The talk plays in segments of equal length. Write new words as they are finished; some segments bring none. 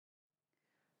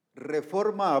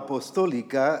Reforma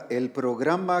Apostólica, el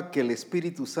programa que el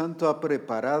Espíritu Santo ha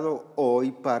preparado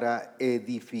hoy para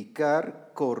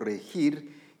edificar,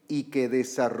 corregir y que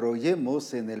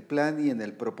desarrollemos en el plan y en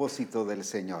el propósito del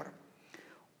Señor.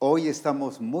 Hoy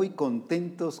estamos muy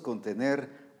contentos con tener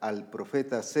al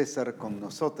profeta César con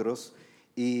nosotros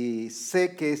y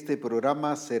sé que este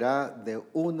programa será de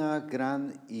una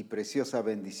gran y preciosa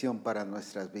bendición para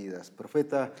nuestras vidas.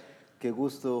 Profeta, qué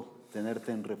gusto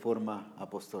tenerte en Reforma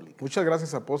Apostólica. Muchas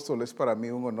gracias, apóstol. Es para mí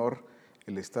un honor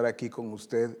el estar aquí con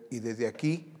usted y desde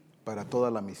aquí para toda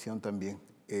la misión también.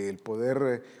 El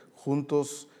poder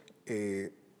juntos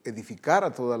edificar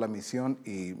a toda la misión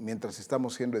y mientras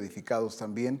estamos siendo edificados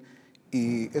también.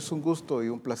 Y es un gusto y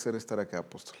un placer estar acá,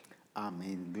 apóstol.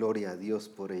 Amén. Gloria a Dios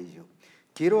por ello.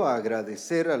 Quiero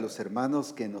agradecer a los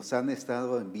hermanos que nos han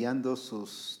estado enviando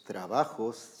sus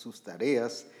trabajos, sus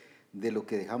tareas, de lo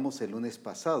que dejamos el lunes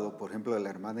pasado. Por ejemplo, la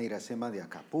hermana Iracema de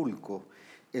Acapulco,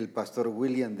 el pastor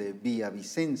William de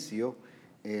Villavicencio,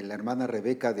 la hermana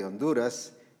Rebeca de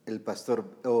Honduras, el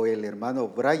hermano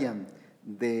Brian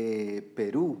de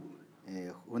Perú,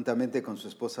 juntamente con su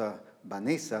esposa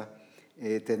Vanessa.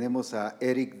 Tenemos a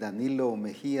Eric Danilo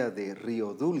Mejía de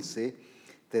Río Dulce,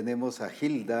 tenemos a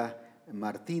Hilda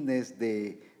Martínez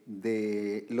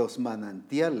de Los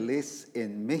Manantiales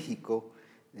en México,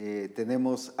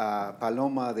 tenemos a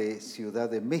Paloma de Ciudad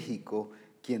de México,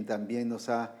 quien también nos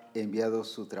ha enviado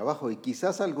su trabajo y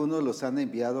quizás algunos los han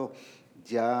enviado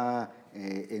ya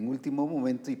en último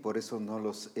momento y por eso no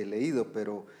los he leído,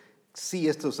 pero sí,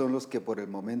 estos son los que por el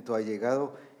momento ha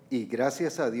llegado y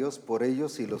gracias a Dios por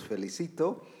ellos y los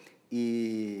felicito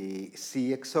y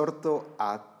sí exhorto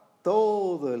a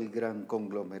todo el gran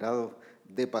conglomerado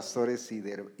de pastores y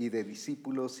de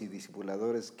discípulos y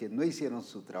discipuladores que no hicieron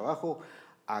su trabajo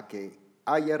a que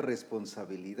haya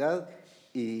responsabilidad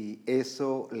y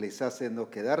eso les hace no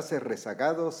quedarse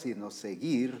rezagados, sino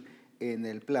seguir en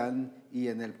el plan y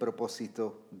en el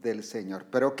propósito del Señor.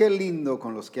 Pero qué lindo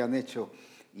con los que han hecho,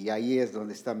 y ahí es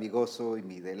donde está mi gozo y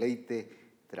mi deleite,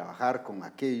 trabajar con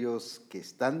aquellos que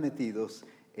están metidos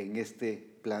en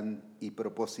este plan y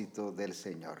propósito del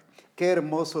Señor. Qué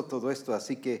hermoso todo esto,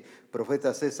 así que,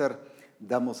 profeta César,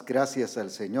 damos gracias al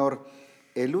Señor.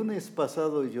 El lunes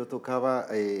pasado yo tocaba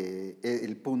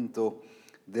el punto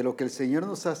de lo que el Señor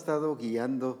nos ha estado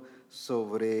guiando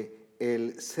sobre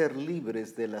el ser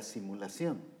libres de la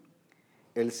simulación,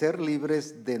 el ser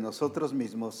libres de nosotros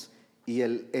mismos y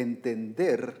el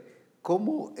entender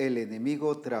cómo el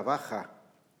enemigo trabaja,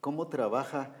 cómo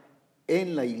trabaja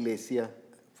en la iglesia,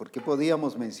 porque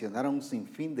podíamos mencionar a un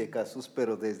sinfín de casos,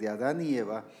 pero desde Adán y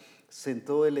Eva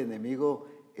sentó el enemigo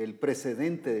el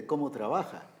precedente de cómo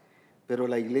trabaja. Pero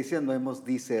la iglesia no hemos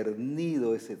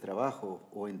discernido ese trabajo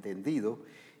o entendido.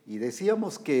 Y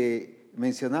decíamos que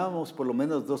mencionábamos por lo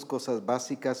menos dos cosas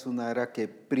básicas. Una era que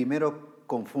primero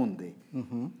confunde.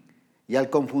 Y al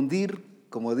confundir,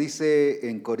 como dice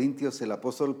en Corintios el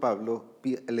apóstol Pablo,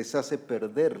 les hace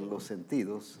perder los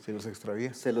sentidos. Se los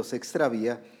extravía. Se los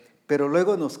extravía, pero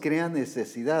luego nos crea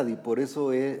necesidad y por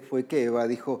eso fue que Eva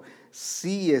dijo,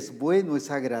 sí, es bueno,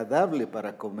 es agradable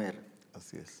para comer.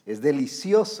 Así es. Es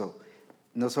delicioso.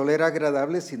 No solo era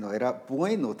agradable, sino era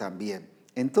bueno también.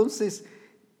 Entonces,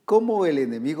 ¿cómo el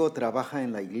enemigo trabaja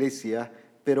en la iglesia?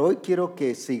 Pero hoy quiero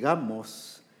que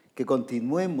sigamos, que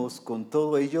continuemos con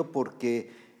todo ello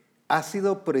porque ha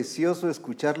sido precioso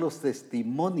escuchar los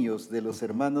testimonios de los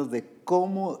hermanos de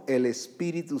cómo el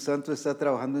Espíritu Santo está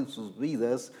trabajando en sus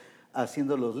vidas,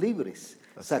 haciéndolos libres,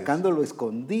 sacando lo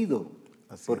escondido,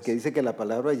 porque dice que la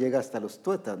palabra llega hasta los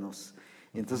tuétanos.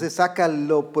 Entonces saca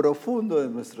lo profundo de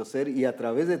nuestro ser y a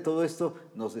través de todo esto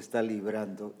nos está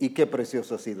librando. Y qué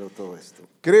precioso ha sido todo esto.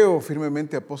 Creo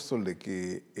firmemente, apóstol, de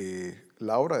que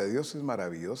la obra de Dios es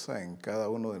maravillosa en cada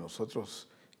uno de nosotros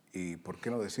y, ¿por qué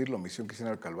no decirlo? Misión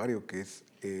Cristiana del Calvario, que es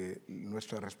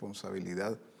nuestra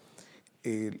responsabilidad.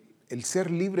 El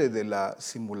ser libre de la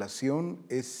simulación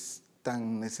es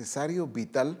tan necesario,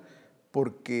 vital,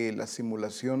 porque la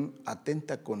simulación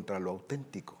atenta contra lo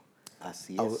auténtico.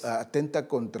 Así es. Atenta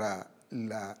contra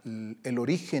el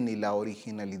origen y la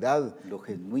originalidad, lo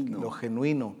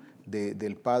genuino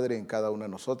del Padre en cada uno de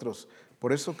nosotros.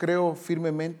 Por eso creo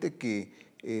firmemente que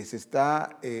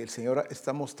el Señor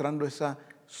está mostrando esa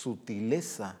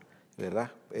sutileza,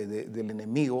 ¿verdad?, del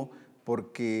enemigo,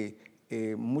 porque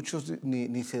muchos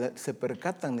ni se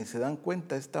percatan ni se dan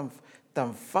cuenta. Es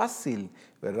tan fácil,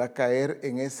 ¿verdad?, caer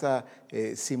en esa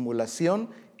simulación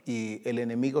y el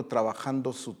enemigo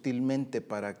trabajando sutilmente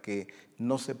para que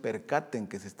no se percaten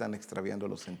que se están extraviando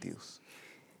los sentidos.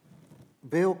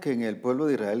 Veo que en el pueblo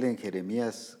de Israel, en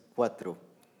Jeremías 4,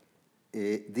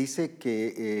 dice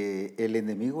que el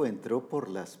enemigo entró por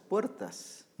las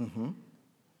puertas.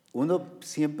 Uno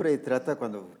siempre trata,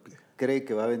 cuando cree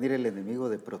que va a venir el enemigo,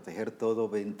 de proteger todo,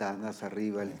 ventanas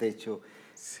arriba, el techo,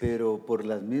 pero por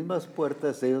las mismas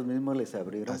puertas ellos mismos les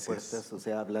abrieron puertas, o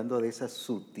sea, hablando de esa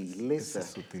sutileza. Esa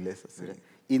sutileza, sí.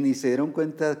 Y ni se dieron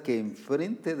cuenta que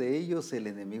enfrente de ellos el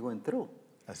enemigo entró.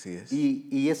 Así es.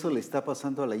 Y eso le está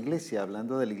pasando a la iglesia,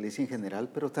 hablando de la iglesia en general,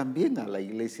 pero también a la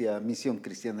iglesia Misión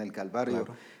Cristiana del Calvario.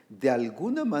 Claro. De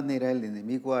alguna manera el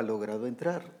enemigo ha logrado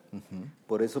entrar.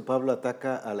 Por eso Pablo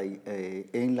ataca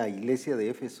en la iglesia de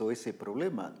Éfeso ese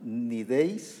problema. Ni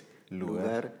deis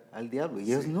lugar al diablo. Y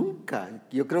ellos nunca.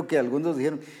 Yo creo que algunos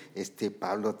dijeron,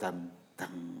 Pablo tan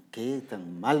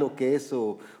malo que es,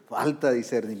 o falta de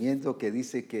discernimiento, que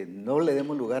dice que no le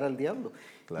demos lugar al diablo.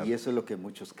 Claro. Y eso es lo que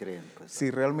muchos creen. Pues. Sí,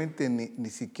 realmente ni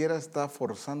siquiera está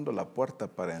forzando la puerta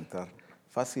para entrar.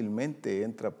 Fácilmente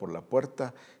entra por la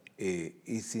puerta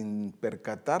y sin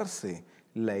percatarse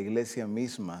la iglesia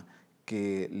misma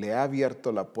que le ha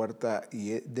abierto la puerta,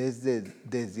 y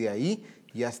desde ahí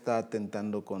ya está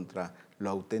atentando contra lo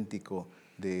auténtico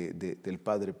del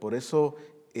Padre. Por eso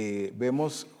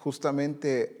vemos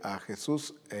justamente a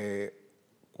Jesús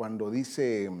cuando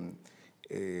dice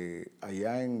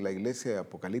allá en la iglesia de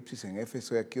Apocalipsis en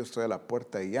Éfeso: aquí yo estoy a la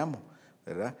puerta y llamo,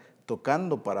 ¿verdad?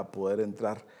 Tocando para poder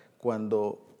entrar.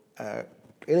 Cuando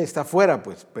Él está afuera,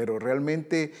 pues, pero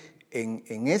realmente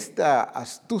en esta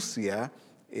astucia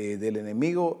del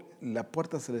enemigo, la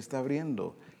puerta se le está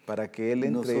abriendo para que Él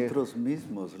entre. Nosotros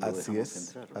mismos lo dejamos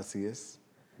entrar. Así es.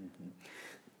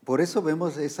 Por eso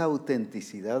vemos esa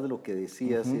autenticidad, lo que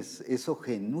decías, es eso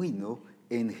genuino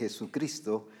en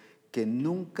Jesucristo, que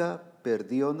nunca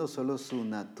perdió no solo su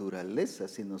naturaleza,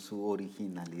 sino su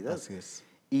originalidad. Así es.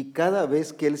 Y cada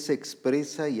vez que Él se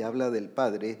expresa y habla del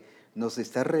Padre, nos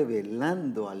está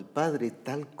revelando al Padre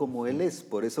tal como Él es.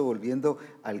 Por eso, volviendo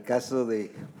al caso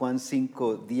de Juan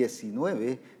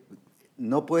 5:19,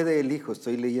 no puede el Hijo,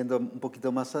 estoy leyendo un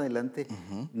poquito más adelante,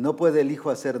 no puede el Hijo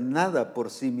hacer nada por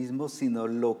sí mismo, sino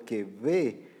lo que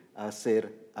ve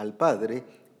hacer al Padre,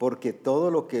 porque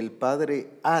todo lo que el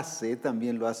Padre hace,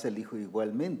 también lo hace el Hijo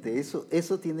igualmente.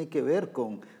 Eso tiene que ver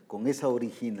con esa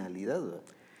originalidad,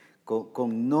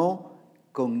 con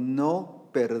no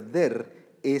perder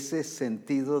ese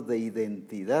sentido de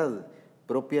identidad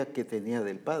propia que tenía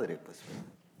del Padre. Pues.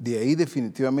 De ahí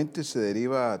definitivamente se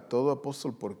deriva todo,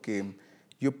 apóstol, porque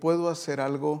yo puedo hacer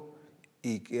algo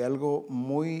y que algo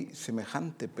muy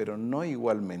semejante, pero no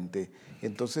igualmente.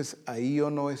 Entonces ahí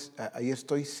ahí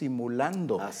estoy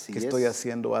simulando que estoy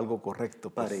haciendo algo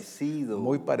correcto. Pues, parecido.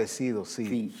 Muy parecido, sí.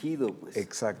 Fingido, pues.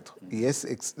 Exacto. Y eso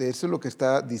es lo que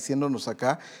está diciéndonos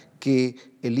acá, que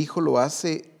el Hijo lo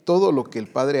hace, todo lo que el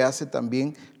Padre hace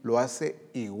también lo hace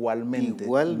igualmente.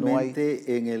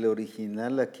 Igualmente, en el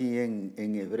original aquí en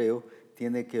hebreo,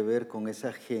 tiene que ver con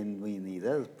esa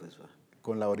genuinidad, pues.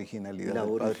 Con la originalidad. La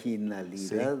del Padre.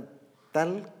 originalidad, sí.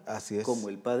 Tal Así es. como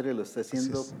el Padre lo está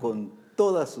haciendo, con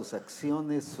todas sus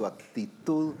acciones, su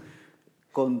actitud,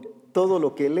 con todo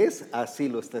lo que Él es, así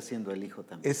lo está haciendo el Hijo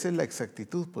también. Esa es la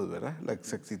exactitud, pues, ¿verdad? La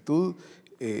exactitud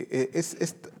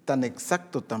es tan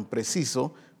exacto, tan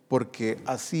preciso, porque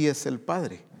así es el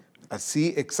Padre.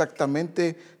 Así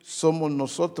exactamente somos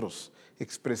nosotros.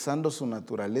 Expresando su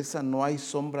naturaleza, no hay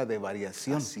sombra de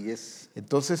variación. Así es.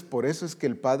 Entonces, por eso es que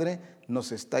el Padre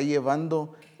nos está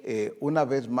llevando una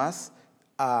vez más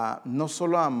no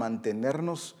solo a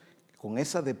mantenernos con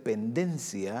esa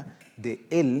dependencia de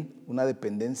Él, una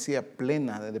dependencia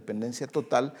plena, de dependencia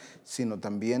total, sino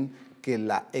también que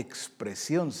la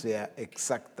expresión sea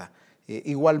exacta.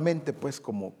 Igualmente, pues,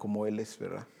 como Él es,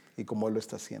 ¿verdad? Y como Él lo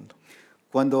está haciendo.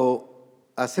 Cuando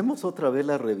hacemos otra vez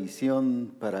la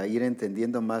revisión para ir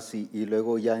entendiendo más y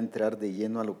luego ya entrar de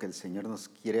lleno a lo que el Señor nos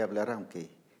quiere hablar, aunque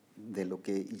de lo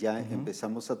que ya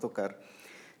empezamos a tocar,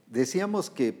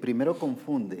 decíamos que primero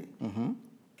confunde.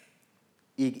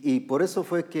 Y por eso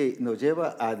fue que nos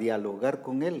lleva a dialogar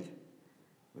con Él.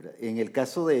 En el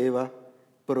caso de Eva,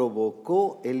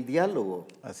 provocó el diálogo.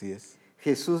 Así es.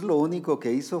 Jesús lo único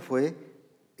que hizo fue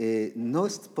no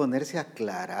es ponerse a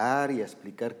aclarar y a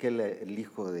explicar que el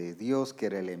Hijo de Dios, que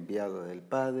era el enviado del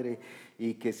Padre,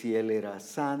 y que si Él era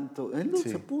santo. Él no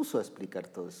se puso a explicar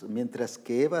todo eso, mientras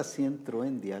que Eva sí entró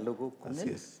en diálogo con Él. Así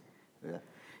es. ¿Verdad?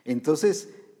 Entonces,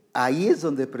 ahí es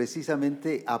donde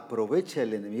precisamente aprovecha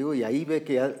el enemigo, y ahí ve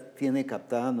que ya tiene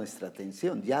captada nuestra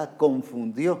atención, ya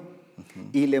confundió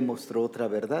y le mostró otra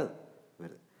verdad.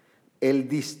 ¿Verdad? El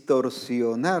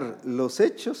distorsionar los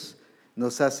hechos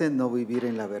nos hace no vivir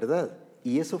en la verdad.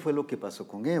 Y eso fue lo que pasó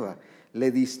con Eva. Le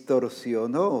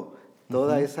distorsionó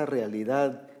toda esa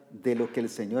realidad de lo que el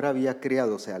Señor había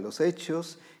creado, o sea, los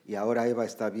hechos, y ahora Eva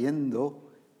está viendo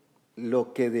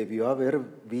lo que debió haber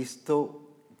visto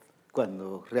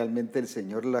cuando realmente el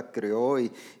Señor la creó y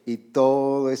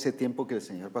todo ese tiempo que el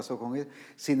Señor pasó con él.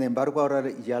 Sin embargo, ahora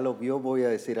ya lo vio, voy a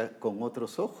decir, con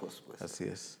otros ojos. Pues. Así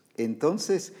es.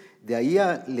 Entonces, de ahí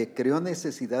le creó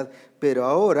necesidad, pero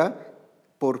ahora,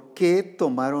 ¿por qué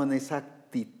tomaron esa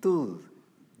actitud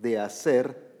de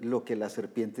hacer lo que la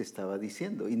serpiente estaba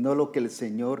diciendo y no lo que el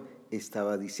Señor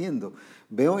estaba diciendo?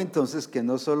 Veo entonces que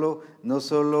no solo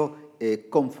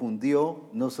confundió,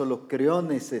 no solo creó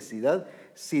necesidad,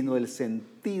 sino el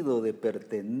sentido de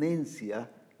pertenencia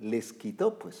les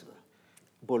quitó, pues.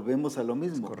 Volvemos a lo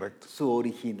mismo. Correcto. Su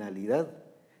originalidad,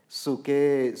 su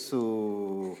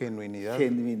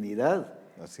genuinidad.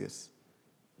 Así es.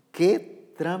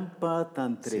 Qué trampa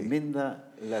tan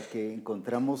tremenda la que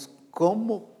encontramos,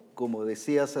 como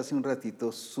decías hace un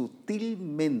ratito,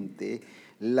 sutilmente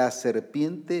la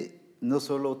serpiente no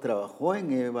solo trabajó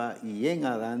en Eva y en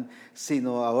Adán,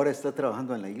 sino ahora está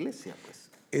trabajando en la iglesia, pues.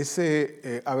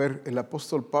 El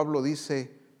apóstol Pablo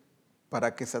dice,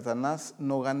 para que Satanás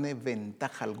no gane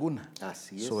ventaja alguna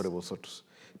sobre vosotros.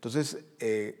 Entonces,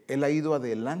 él ha ido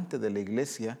adelante de la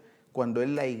iglesia cuando es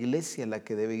la iglesia la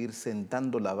que debe ir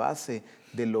sentando la base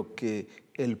de lo que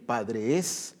el Padre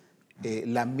es,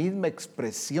 la misma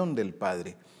expresión del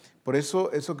Padre. Por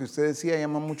eso que usted decía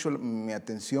llama mucho mi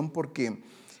atención, porque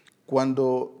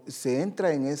cuando se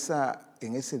entra en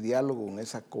ese diálogo, en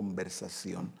esa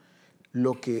conversación,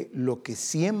 lo que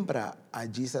siembra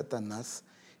allí Satanás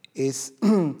es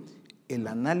el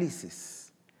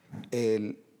análisis,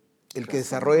 el que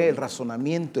desarrolla el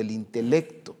razonamiento, el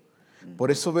intelecto.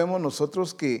 Por eso vemos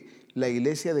nosotros que la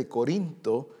iglesia de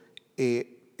Corinto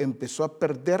empezó a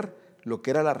perder lo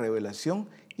que era la revelación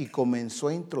y comenzó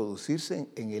a introducirse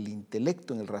en el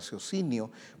intelecto, en el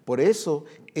raciocinio. Por eso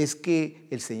es que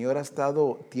el Señor ha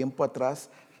estado tiempo atrás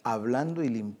hablando y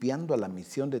limpiando a la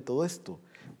misión de todo esto,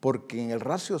 porque en el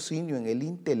raciocinio, en el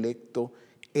intelecto,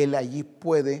 Él allí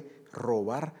puede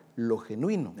robar lo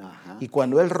genuino. Ajá. Y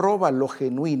cuando Él roba lo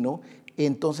genuino,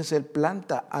 entonces Él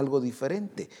planta algo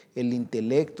diferente, el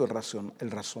intelecto,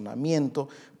 el razonamiento.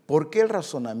 ¿Por qué el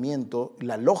razonamiento,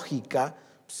 la lógica?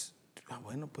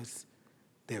 Pues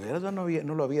de verdad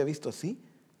no lo había visto así,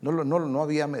 no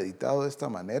había meditado de esta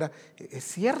manera. Es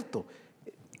cierto.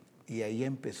 Y ahí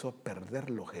empezó a perder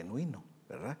lo genuino,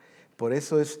 ¿verdad? Por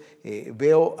eso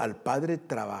veo al Padre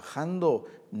trabajando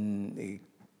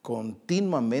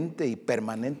continuamente y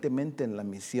permanentemente en la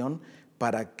misión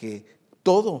para que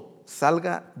todo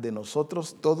salga de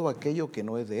nosotros, todo aquello que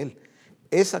no es de Él.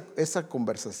 Esa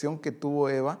conversación que tuvo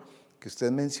Eva, que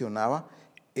usted mencionaba,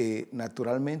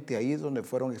 naturalmente ahí es donde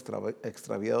fueron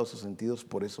extraviados sus sentidos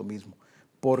por eso mismo,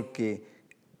 porque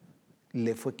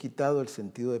le fue quitado el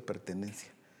sentido de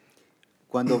pertenencia.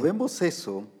 Cuando vemos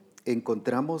eso,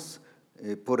 encontramos,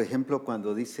 por ejemplo,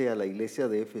 cuando dice a la iglesia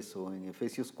de Éfeso, en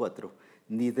Efesios 4,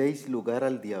 ni deis lugar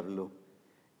al diablo.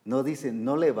 No dice,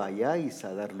 no le vayáis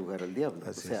a dar lugar al diablo.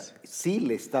 Sí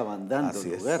le estaban dando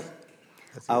lugar.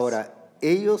 Ahora,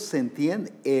 ellos sentían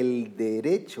el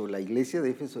derecho, la iglesia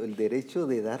de Éfeso, el derecho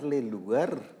de darle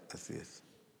lugar. Así es.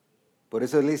 Por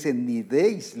eso le dicen, ni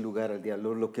deis lugar al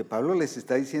diablo. Lo que Pablo les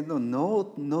está diciendo,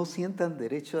 no sientan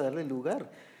derecho a darle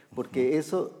lugar, porque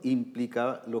eso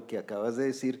implica lo que acabas de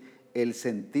decir, el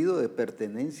sentido de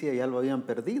pertenencia ya lo habían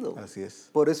perdido. Así es.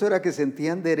 Por eso era que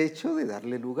sentían derecho de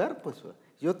darle lugar, pues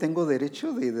yo tengo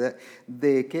derecho de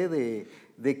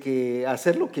que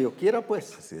hacer lo que yo quiera,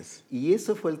 pues. Así es. Y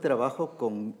eso fue el trabajo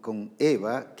con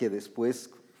Eva, que después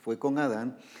fue con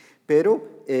Adán, pero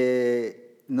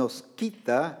nos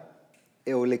quita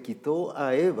o le quitó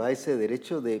a Eva ese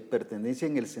derecho de pertenencia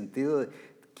en el sentido de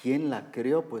quién la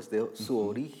creó, pues de su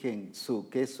origen, su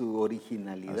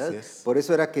originalidad. Así es. Por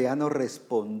eso era que ya no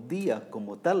respondía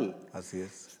como tal. Así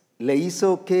es. Le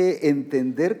hizo que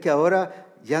entender que ahora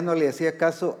ya no le hacía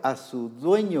caso a su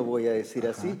dueño, voy a decir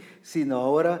así, sino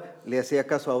ahora le hacía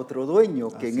caso a otro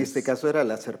dueño, que en este caso era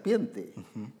la serpiente,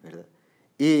 ¿verdad?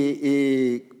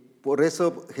 Y por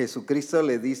eso Jesucristo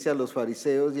le dice a los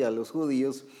fariseos y a los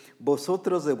judíos,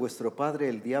 vosotros de vuestro padre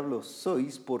el diablo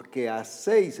sois porque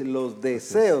hacéis los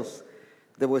deseos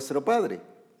de vuestro padre.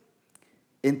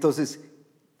 Entonces,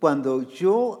 cuando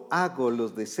yo hago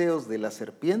los deseos de la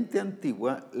serpiente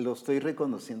antigua, lo estoy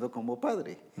reconociendo como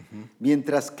padre.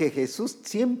 Mientras que Jesús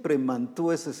siempre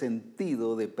mantuvo ese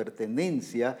sentido de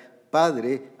pertenencia,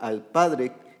 padre al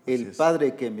Padre, el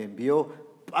Padre que me envió,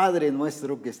 Padre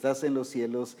nuestro que estás en los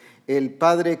cielos, el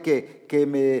Padre que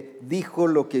me dijo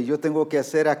lo que yo tengo que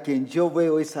hacer, a quien yo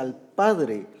veo es al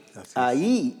Padre. Así es.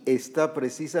 Ahí está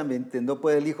precisamente, no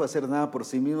puede el Hijo hacer nada por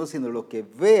sí mismo, sino lo que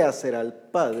ve hacer al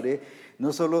Padre.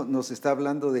 No solo nos está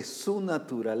hablando de su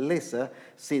naturaleza,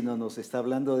 sino nos está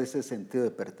hablando de ese sentido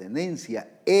de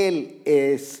pertenencia. Él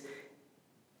es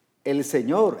el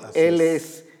Señor, Así Él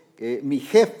es. es mi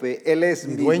jefe, Él es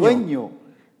Mi mi dueño. dueño.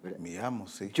 Mi amo,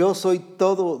 sí. Yo soy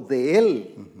todo de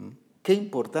Él. Qué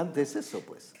importante es eso,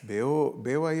 pues.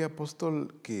 Veo ahí,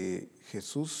 apóstol, que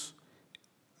Jesús,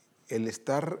 el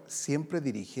estar siempre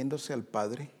dirigiéndose al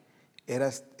Padre, era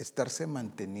estarse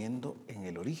manteniendo en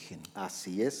el origen.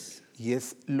 Así es. Y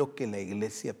es lo que la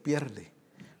iglesia pierde.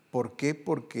 ¿Por qué?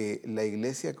 Porque la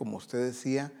iglesia, como usted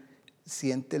decía,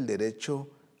 siente el derecho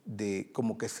de,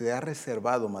 como que se ha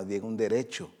reservado más bien un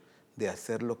derecho de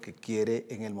hacer lo que quiere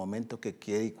en el momento que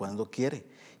quiere y cuando quiere.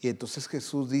 Y entonces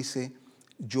Jesús dice,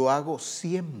 yo hago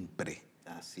siempre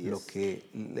Así lo es.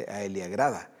 que a él le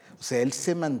agrada. O sea, él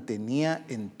se mantenía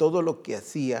en todo lo que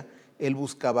hacía, él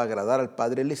buscaba agradar al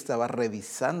Padre, él estaba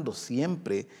revisando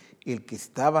siempre el que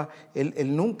estaba,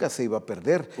 él nunca se iba a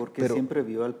perder. Porque pero siempre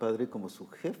vio al Padre como su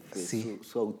jefe, sí,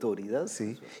 su autoridad.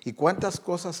 sí. ¿Y cuántas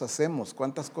cosas hacemos?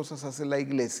 ¿Cuántas cosas hace la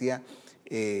iglesia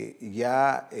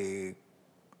ya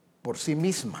por sí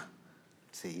misma?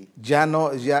 Sí,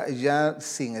 Ya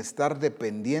sin estar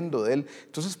dependiendo de él.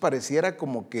 Entonces pareciera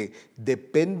como que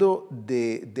dependo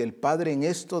del Padre en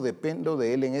esto, dependo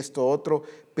de él en esto otro,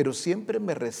 pero siempre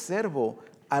me reservo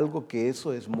algo que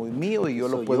eso es muy mío y yo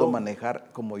lo soy puedo yo. manejar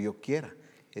como yo quiera.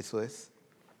 Eso es.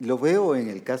 Lo veo en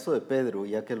el caso de Pedro,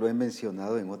 ya que lo he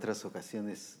mencionado en otras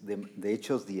ocasiones de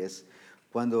Hechos 10,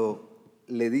 cuando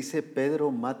le dice Pedro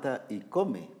mata y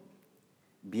come.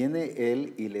 Viene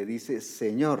él y le dice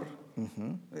Señor,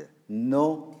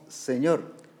 no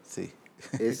Señor. Sí,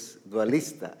 Es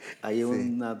dualista, hay sí,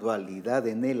 una dualidad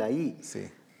en él ahí. sí.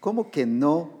 ¿Cómo que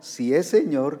no? Si es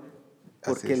Señor,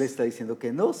 ¿por Así qué él es. está diciendo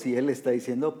que no? Si él está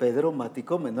diciendo Pedro mata y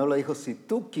come, no lo dijo si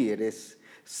tú quieres,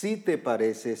 si te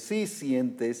parece, si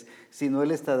sientes, sino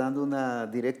él está dando una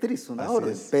directriz, una Así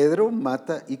orden. es. Pedro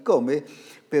mata y come,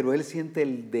 pero él siente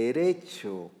el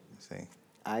derecho. Sí.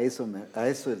 A eso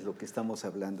es lo que estamos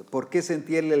hablando. ¿Por qué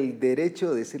sentía él el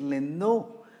derecho de decirle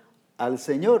no al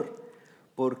Señor?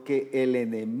 Porque el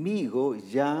enemigo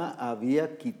ya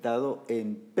había quitado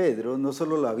en Pedro, no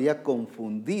solo lo había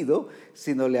confundido,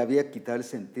 sino le había quitado el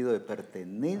sentido de Así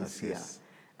pertenencia. es.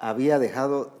 Había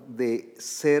dejado de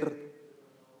ser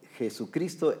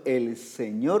Jesucristo el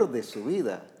Señor de su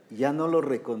vida. Ya no lo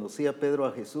reconocía Pedro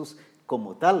a Jesús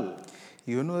como tal.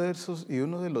 Y uno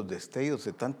de los destellos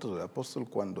de tanto del apóstol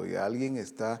cuando ya alguien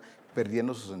está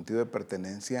perdiendo su sentido de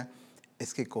pertenencia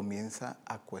es que comienza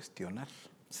a cuestionar,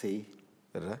 Sí.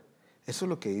 ¿verdad? Eso es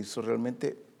lo que hizo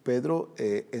realmente Pedro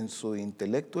en su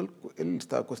intelecto, él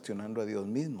estaba cuestionando a Dios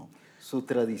mismo. Su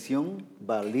tradición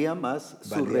valía más, su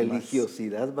Valía más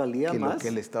religiosidad valía que lo más que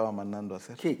él estaba mandando a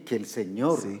hacer. que el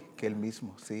Señor. Sí, que él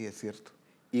mismo, sí, es cierto.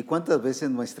 ¿Y cuántas veces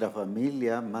nuestra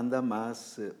familia manda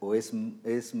más o es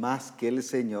más que el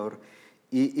Señor?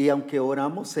 Y aunque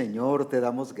oramos, Señor, te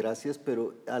damos gracias,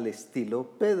 pero al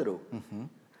estilo Pedro.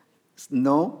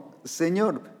 No,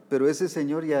 Señor, pero ese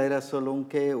Señor ya era solo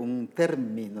un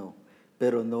término,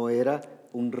 pero no era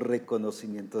un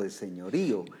reconocimiento de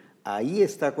señorío. Ahí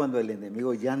está cuando el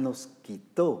enemigo ya nos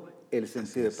quitó el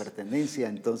sentido de pertenencia.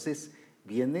 Entonces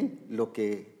viene lo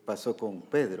que pasó con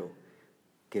Pedro,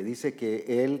 que dice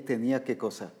que él tenía ¿qué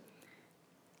cosa?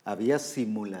 Había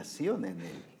simulación en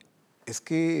él. Es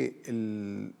que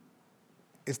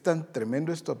es tan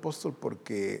tremendo esto, apóstol,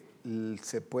 porque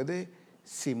se puede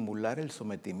simular el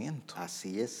sometimiento.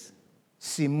 Así es.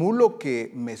 Simulo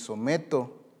que me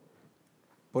someto.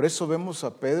 Por eso vemos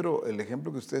a Pedro, el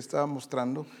ejemplo que usted estaba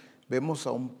mostrando, vemos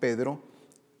a un Pedro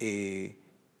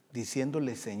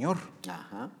diciéndole Señor.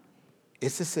 Ajá.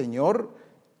 Ese Señor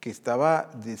que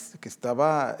estaba,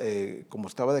 como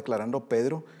estaba declarando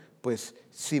Pedro, pues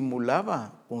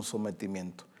simulaba un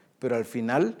sometimiento, pero al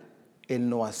final él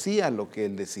no hacía lo que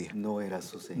él decía. No era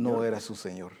su Señor. No era su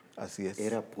Señor, así es.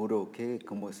 Era puro, ¿qué?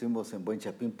 Como decimos en buen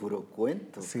chapín, puro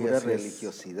cuento, Sí, pura así es.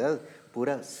 religiosidad,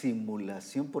 pura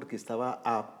simulación, porque estaba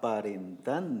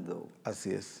aparentando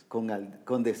Así es.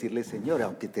 con decirle Señor,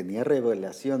 aunque tenía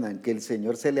revelación, aunque el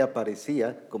Señor se le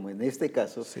aparecía, como en este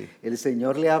caso, Sí. el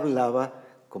Señor le hablaba,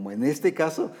 como en este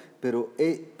caso, pero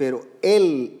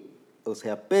él, o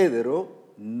sea, Pedro,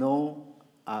 no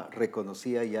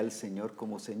reconocía ya al Señor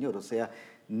como Señor, o sea,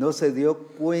 no se dio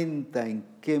cuenta en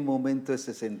qué momento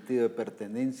ese sentido de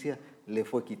pertenencia le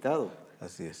fue quitado.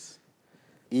 Así es.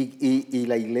 Y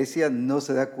la iglesia no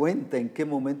se da cuenta en qué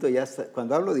momento ya está.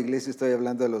 Cuando hablo de iglesia estoy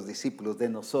hablando de los discípulos, de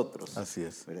nosotros. Así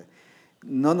es. ¿Verdad?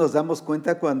 no nos damos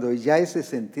cuenta cuando ya ese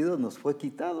sentido nos fue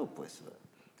quitado, pues.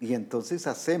 Y entonces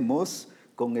hacemos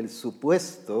con el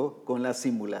supuesto, con la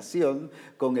simulación,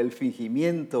 con el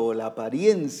fingimiento o la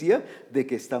apariencia de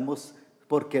que estamos,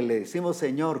 porque le decimos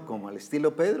Señor como al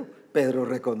estilo Pedro. Pedro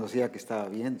reconocía que estaba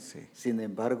bien, Sí. sin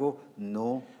embargo,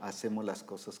 no hacemos las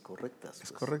cosas correctas.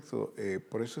 Es Pues. correcto,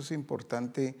 por eso es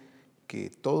importante que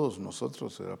todos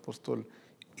nosotros, el apóstol,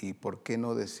 y por qué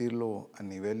no decirlo a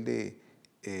nivel de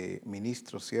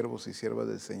ministros, siervos y siervas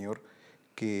del Señor,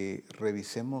 que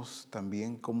revisemos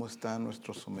también cómo está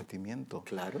nuestro sometimiento.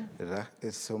 Claro. ¿Verdad?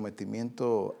 El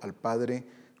sometimiento al Padre,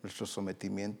 nuestro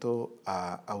sometimiento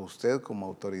a usted como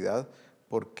autoridad,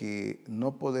 porque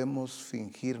no podemos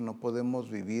fingir, no podemos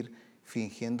vivir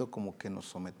fingiendo como que nos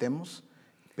sometemos,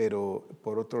 pero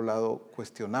por otro lado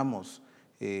cuestionamos,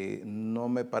 no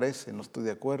me parece, no estoy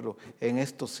de acuerdo, en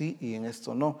esto sí y en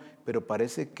esto no, pero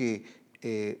parece que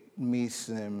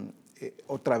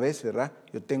otra vez, ¿verdad?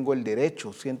 Yo tengo el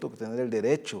derecho, siento que tener el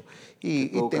derecho y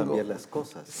puedo tengo cambiar las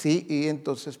cosas. Sí, y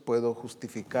entonces puedo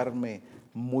justificarme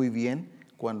muy bien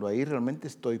cuando ahí realmente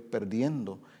estoy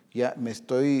perdiendo, ya me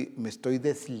estoy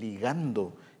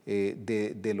desligando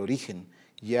del origen.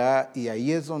 Ya, y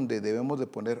ahí es donde debemos de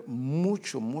poner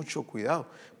mucho, mucho cuidado.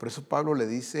 Por eso Pablo le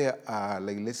dice a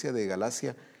la iglesia de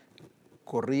Galacia,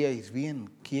 corríais bien,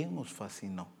 ¿quién os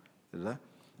fascinó? ¿Verdad?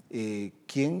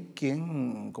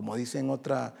 ¿Quién, como dice en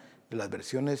otra de las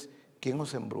versiones, quién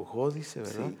os embrujó? Dice,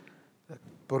 ¿verdad? Sí.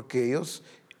 Porque ellos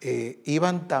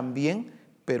iban tan bien,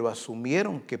 pero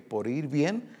asumieron que por ir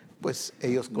bien, pues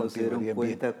ellos No se dieron continuarían bien.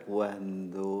 cuenta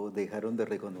cuando dejaron de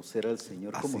reconocer al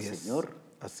Señor como Señor.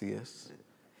 Así es,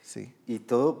 sí. Y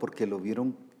todo porque lo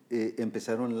vieron,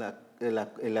 empezaron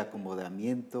el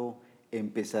acomodamiento,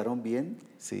 empezaron bien,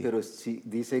 Sí. pero sí,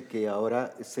 dice que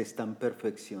ahora se están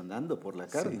perfeccionando por la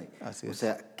carne. Sí, así O es.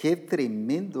 sea, qué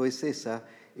tremendo es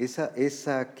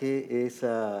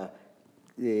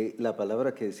la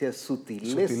palabra que decía,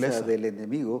 sutileza del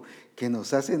enemigo, que no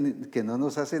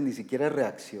nos hace ni siquiera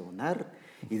reaccionar.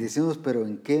 Y decimos, pero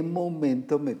 ¿en qué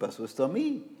momento me pasó esto a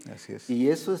mí? Así es. Y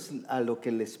eso es a lo que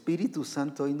el Espíritu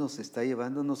Santo hoy nos está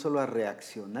llevando, no solo a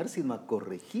reaccionar, sino a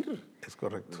corregir. Es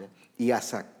correcto. ¿Verdad? Y a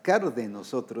sacar de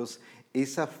nosotros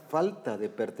esa falta de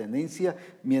pertenencia,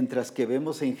 mientras que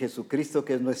vemos en Jesucristo,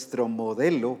 que es nuestro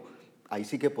modelo, ahí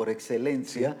sí que por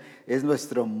excelencia, es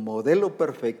nuestro modelo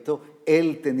perfecto.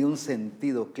 Él tenía un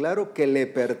sentido claro que le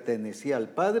pertenecía al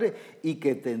Padre y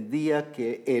que entendía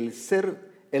que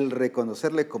el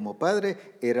reconocerle como Padre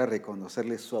era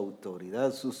reconocerle su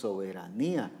autoridad, su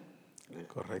soberanía,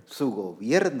 Correcto. su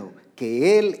gobierno,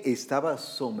 que Él estaba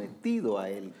sometido a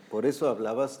Él. Por eso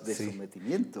hablabas de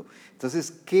sometimiento.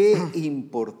 Entonces, qué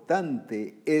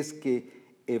importante es que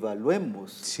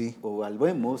evaluemos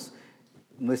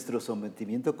nuestro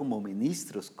sometimiento como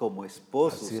ministros, como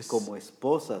esposos, como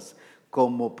esposas,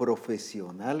 como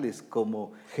profesionales,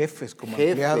 como jefes, como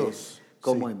empleados,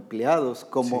 como empleados,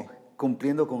 como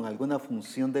cumpliendo con alguna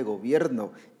función de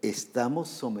gobierno. ¿Estamos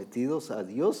sometidos a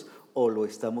Dios o lo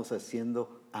estamos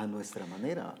haciendo a nuestra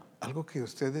manera? Algo que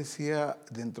usted decía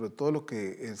dentro de todo lo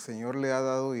que el Señor le ha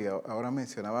dado y ahora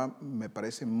mencionaba, me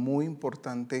parece muy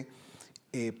importante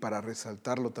para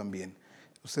resaltarlo también.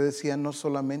 Usted decía no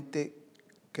solamente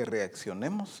que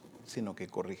reaccionemos, sino que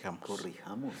corrijamos.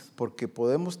 Corrijamos. Porque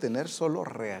podemos tener solo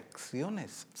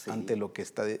reacciones ante lo que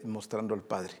está mostrando el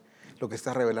Padre, lo que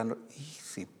está revelando. Y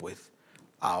sí, pues,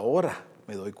 ahora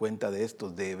me doy cuenta de esto,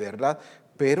 de verdad,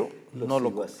 pero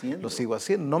lo sigo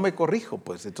haciendo, no me corrijo,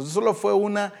 pues. Entonces solo fue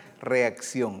una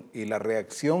reacción y la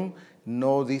reacción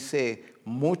no dice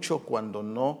mucho cuando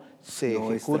no se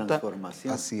ejecuta. Es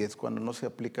transformación. Así es, cuando no se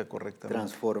aplica correctamente.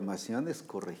 Transformación es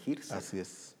corregirse. Así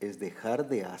es. Es dejar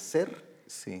de hacer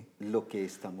lo que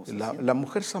estamos haciendo. La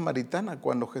mujer samaritana,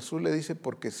 cuando Jesús le dice,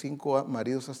 porque 5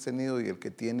 maridos has tenido y el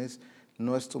que tienes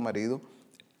no es tu marido,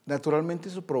 naturalmente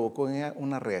eso provocó en ella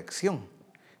una reacción,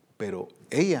 pero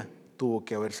ella tuvo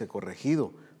que haberse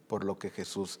corregido por lo que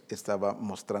Jesús estaba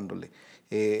mostrándole.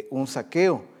 Un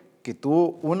Zaqueo que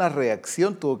tuvo una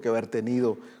reacción, tuvo que haber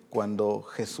tenido cuando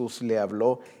Jesús le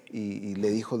habló y le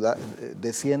dijo,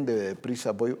 desciende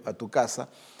deprisa, voy a tu casa.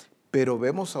 Pero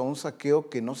vemos a un Zaqueo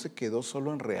que no se quedó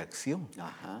solo en reacción.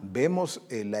 Vemos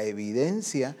la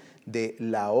evidencia de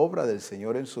la obra del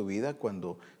Señor en su vida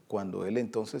cuando él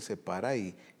entonces se para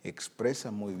y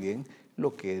expresa muy bien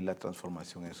lo que es la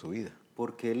transformación en su vida.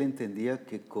 Porque él entendía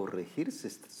que corregirse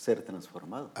es ser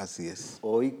transformado. Así es.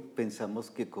 Hoy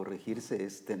pensamos que corregirse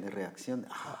es tener reacción.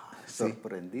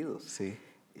 Sorprendidos. Sí.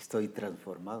 Estoy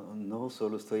transformado. No,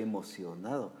 solo estoy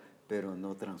emocionado, pero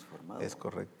no transformado. Es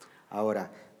correcto.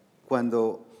 Ahora,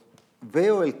 cuando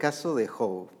veo el caso de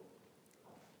Job,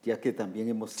 ya que también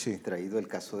hemos Sí. traído el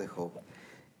caso de Job.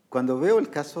 Cuando veo el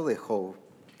caso de Job,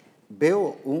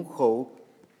 veo un Job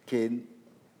que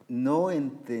no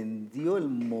entendió el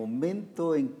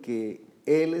momento en que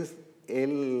él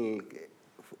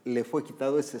le fue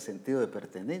quitado ese sentido de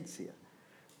pertenencia,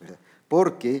 ¿verdad?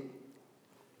 Porque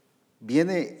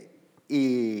viene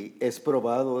y es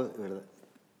probado, ¿verdad?,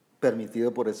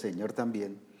 permitido por el Señor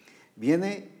también.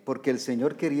 Viene porque el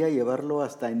Señor quería llevarlo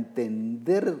hasta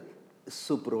entender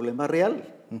su problema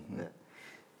real. ¿Verdad?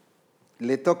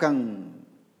 Le tocan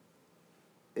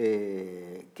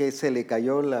que se le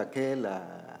cayó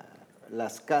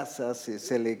las casas,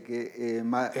 se le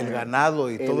El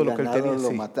ganado y todo lo que él tenía, lo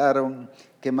sí. mataron,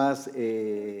 ¿qué más?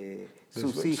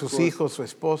 Sus Sus hijos, su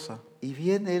esposa. Y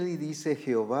viene él y dice,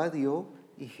 Jehová dio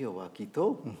y Jehová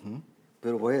quitó.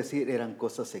 Pero voy a decir, eran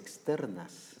cosas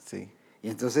externas. Sí. Y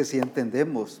entonces si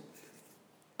entendemos,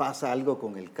 pasa algo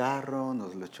con el carro,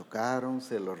 nos lo chocaron,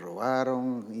 se lo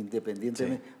robaron,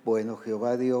 independientemente. Sí. Bueno,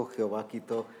 Jehová dio, Jehová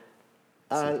quitó.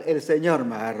 Sí. El Señor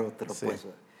me agarró otro, Sí. pues.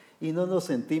 Y no nos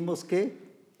sentimos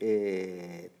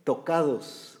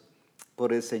tocados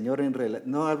por el Señor.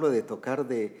 No hablo de tocar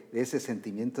de ese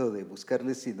sentimiento de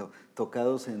buscarle, sino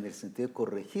tocados en el sentido de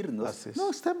corregirnos. Así es. No,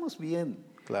 estamos bien.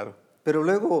 Claro. Pero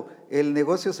luego el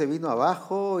negocio se vino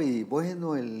abajo y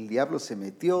bueno, el diablo se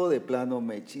metió, de plano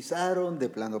me hechizaron, de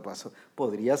plano pasó.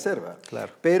 Podría ser, ¿verdad?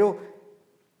 Claro. Pero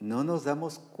no nos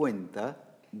damos cuenta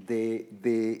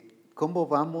de cómo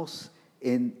vamos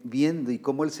viendo y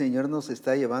cómo el Señor nos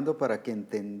está llevando para que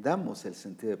entendamos el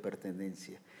sentido de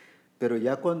pertenencia. Pero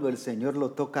ya cuando el Señor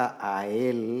lo toca a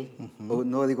él, o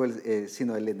no digo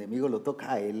sino el enemigo lo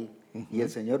toca a él, y el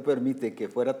Señor permite que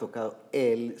fuera tocado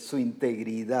él, su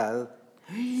integridad,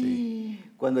 Sí.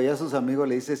 cuando ya sus amigos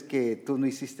le dices que tú no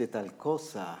hiciste tal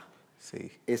cosa, Sí.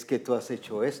 es que tú has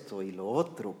hecho esto y lo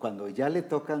otro, cuando ya le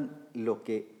tocan lo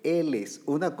que él es,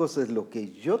 una cosa es lo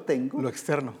que yo tengo, Lo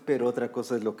externo. pero otra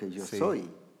cosa es lo que yo Sí. soy.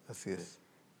 Así es.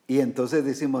 Y entonces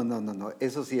decimos, no,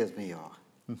 eso sí es mío.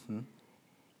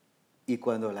 Y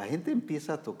cuando la gente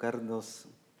empieza a tocarnos,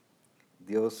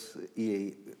 Dios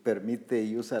y permite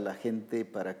y usa a la gente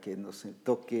para que nos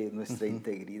toque nuestra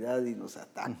integridad y nos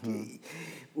ataque. Y,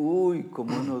 uy,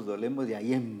 cómo nos dolemos, y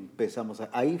ahí empezamos.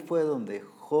 Ahí fue donde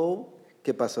Job,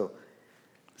 ¿qué pasó?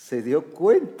 Se dio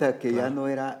cuenta que Claro. ya no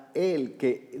era él,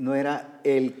 que no era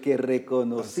el que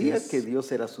reconocía que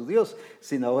Dios era su Dios,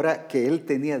 sino ahora que él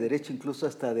tenía derecho incluso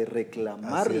hasta de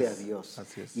reclamarle a Dios.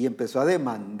 Así es. Y empezó a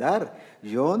demandar,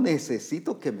 yo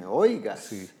necesito que me oigas.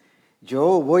 Sí.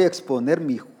 Yo voy a exponer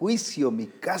mi juicio, mi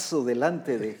caso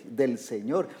delante del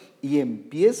Señor. Y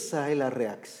empieza él a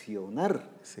reaccionar.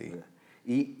 Sí.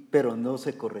 Pero no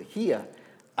se corregía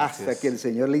Así hasta es. que el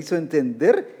Señor le hizo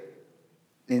entender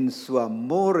en su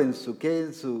amor, en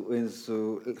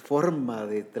su forma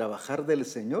de trabajar del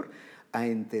Señor, a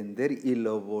entender, y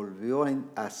lo volvió a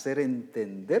hacer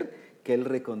entender que él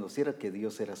reconociera que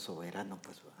Dios era soberano.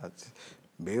 Pues.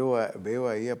 Veo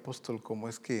ahí, apóstol, cómo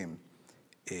es que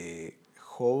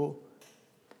Job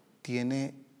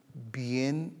tiene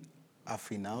bien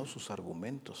afinados sus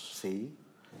argumentos, Sí.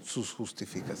 sus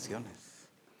justificaciones.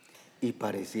 Y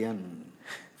parecían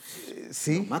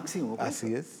Sí, lo máximo. Pues.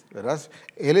 así es, ¿verdad?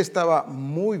 Él estaba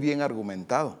muy bien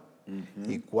argumentado.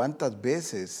 ¿Y cuántas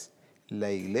veces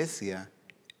la iglesia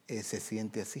se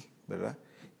siente así, verdad?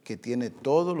 Que tiene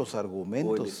todos los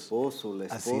argumentos. O el esposo, la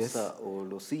esposa, o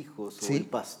los hijos, Sí. o el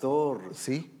pastor,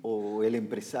 Sí. o el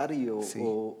empresario, Sí.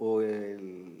 o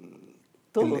el...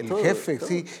 Todo, el todo, jefe, todo.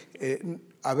 sí.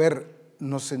 A ver,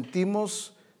 nos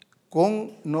sentimos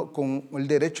con el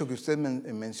derecho que usted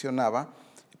mencionaba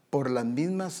por las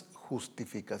mismas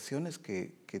justificaciones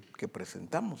que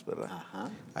presentamos, ¿verdad? Ajá.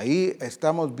 Ahí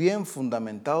estamos bien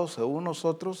fundamentados según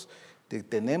nosotros,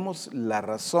 tenemos la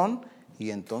razón,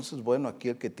 y entonces, bueno, aquí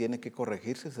el que tiene que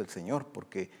corregirse es el Señor,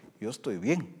 porque yo estoy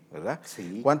bien, ¿verdad?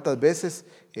 Sí. ¿Cuántas veces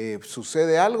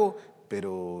sucede algo?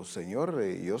 Pero, Señor,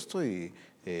 yo estoy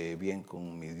bien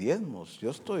con mis diezmos,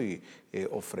 yo estoy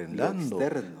ofrendando.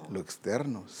 Lo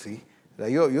externo, sí.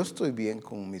 Yo estoy bien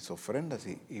con mis ofrendas.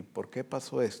 ¿Y por qué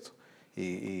pasó esto?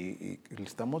 Y le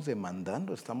estamos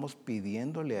demandando, estamos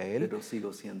pidiéndole a Él. Pero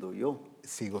sigo siendo yo.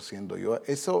 Sigo siendo yo.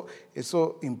 Eso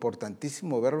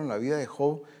importantísimo verlo en la vida de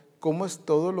Job, cómo es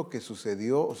todo lo que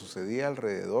sucedió o sucedía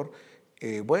alrededor.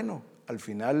 Bueno, al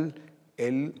final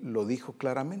él lo dijo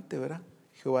claramente, ¿verdad?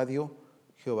 Jehová dio,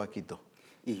 Jehová quitó.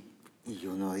 Y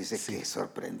uno dice Sí. que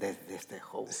sorprendente de este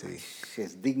Job. Sí.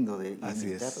 Es digno de Así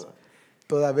imitar. es.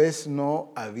 Toda vez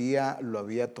no lo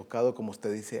había tocado, como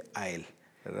usted dice, a él.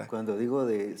 ¿verdad? Cuando digo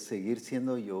de seguir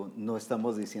siendo yo, no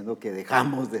estamos diciendo que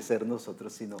dejamos de ser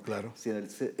nosotros, Claro. sino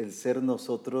el ser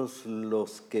nosotros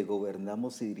los que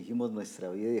gobernamos y dirigimos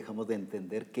nuestra vida y dejamos de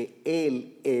entender que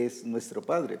Él es nuestro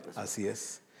Padre. Pues. Así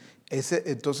es.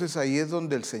 Entonces ahí es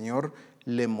donde el Señor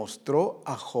le mostró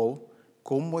a Job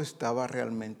cómo estaba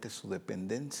realmente su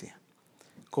dependencia.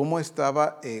 Cómo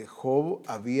estaba Job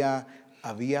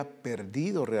había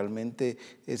perdido realmente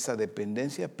esa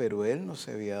dependencia, pero él no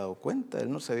se había dado cuenta, él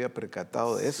no se había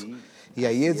percatado de eso. Sí, Y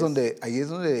así es. ahí es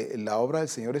donde la obra del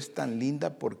Señor es tan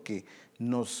linda porque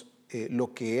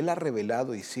lo que Él ha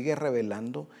revelado y sigue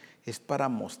revelando es para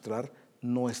mostrar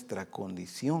nuestra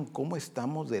condición, cómo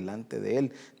estamos delante de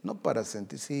Él, no para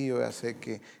sentir, sí, yo ya sé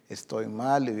que estoy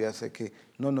mal, yo ya sé que,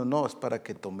 no, es para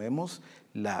que tomemos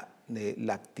la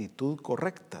actitud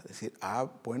correcta, decir,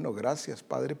 bueno, gracias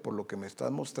Padre por lo que me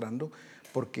estás mostrando,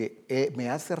 porque me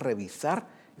hace revisar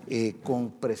con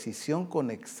precisión,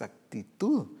 con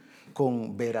exactitud,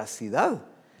 con veracidad,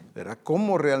 ¿verdad?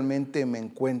 Cómo realmente me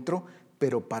encuentro,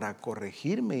 pero para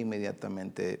corregirme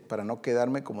inmediatamente, para no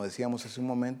quedarme, como decíamos hace un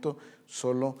momento,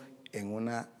 solo en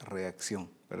una reacción,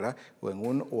 ¿verdad?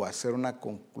 O hacer una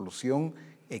conclusión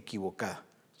equivocada.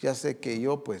 Ya sé que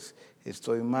yo pues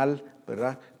estoy mal,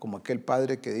 ¿verdad? Como aquel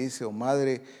padre que dice, o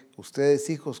madre, ustedes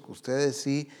hijos, que ustedes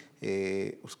sí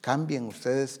cambien,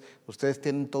 ustedes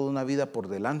tienen toda una vida por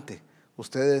delante,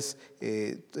 ustedes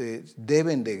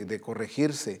deben de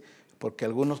corregirse, porque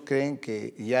algunos creen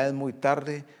que ya es muy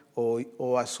tarde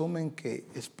o asumen que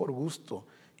es por gusto,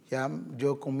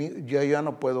 yo ya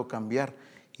no puedo cambiar.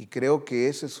 Y creo que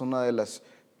esa es una de las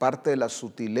partes de las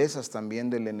sutilezas también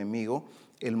del enemigo,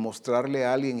 el mostrarle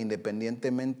a alguien,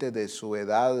 independientemente de su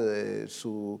edad,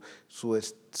 su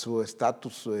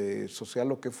estatus social,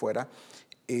 lo que fuera,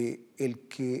 el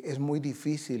que es muy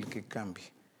difícil que cambie.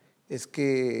 Es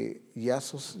que ya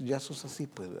sos así,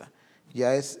 pues, ¿verdad?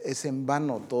 Ya es en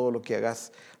vano todo lo que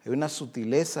hagas. Hay una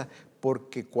sutileza,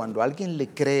 porque cuando alguien le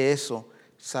cree eso,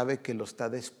 sabe que lo está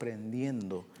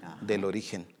desprendiendo del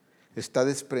origen. Está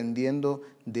desprendiendo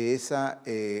de esa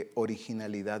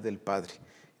originalidad del Padre.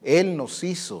 Él nos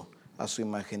hizo a su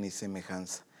imagen y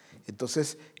semejanza.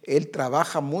 Entonces, Él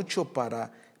trabaja mucho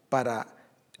para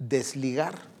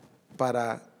desligar,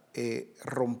 para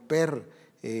romper,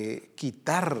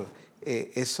 quitar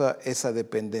esa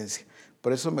dependencia.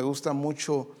 Por eso me gusta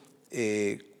mucho,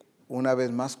 una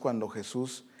vez más, cuando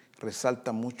Jesús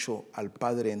resalta mucho al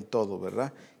Padre en todo,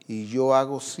 ¿verdad? Y yo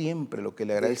hago siempre lo que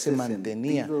le agrada. Él se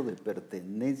mantenía. Sentido de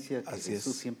pertenencia que Así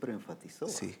Jesús es. siempre enfatizó.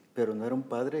 Sí. Pero no era un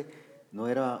padre, no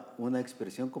era una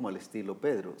expresión como al estilo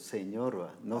Pedro,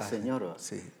 Señor, no Señor.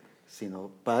 Sí.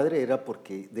 Sino padre era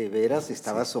porque de veras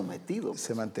estaba Sí. sometido.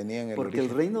 Se mantenía en el porque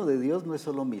origen. el reino de Dios no es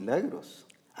solo milagros.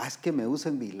 Es que me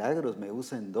usen milagros, me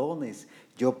usen dones,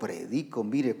 yo predico,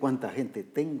 mire cuánta gente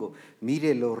tengo,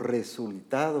 mire los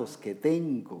resultados que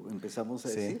tengo, empezamos a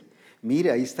Sí. decir.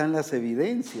 Mire, ahí están las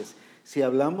evidencias. Si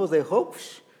hablamos de Job,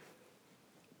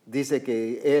 dice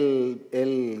que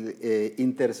él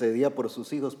intercedía por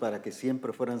sus hijos para que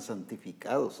siempre fueran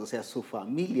santificados, o sea, su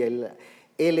familia,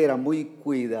 él era muy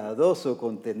cuidadoso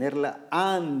con tenerla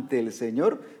ante el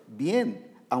Señor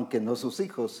bien, aunque no sus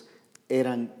hijos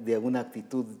eran de una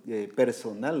actitud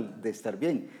personal de estar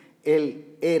bien.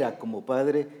 Él era como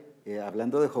padre,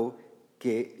 hablando de Job,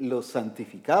 que los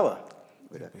santificaba,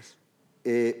 ¿verdad? Pues.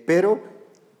 Pero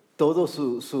todo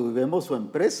vemos su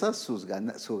empresa, su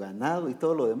ganado y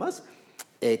todo lo demás,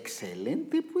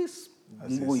 excelente pues,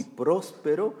 Así muy es.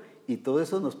 próspero, y todo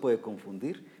eso nos puede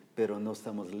confundir, pero no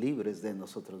estamos libres de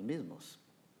nosotros mismos.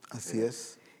 Así ¿verdad?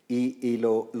 es. Y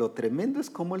lo tremendo es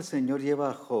cómo el Señor lleva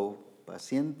a Job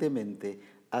pacientemente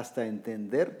hasta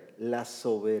entender la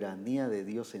soberanía de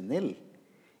Dios en él.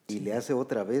 Y le hace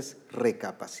otra vez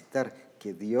recapacitar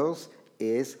que Dios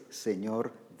es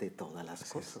Señor de todas las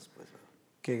cosas. Pues.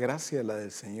 Qué gracia la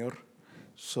del Señor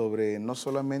no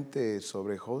solamente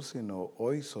sobre Job, sino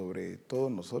hoy sobre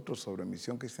todos nosotros, sobre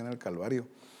Misión Cristiana del Calvario.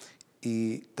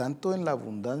 Y tanto en la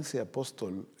abundancia,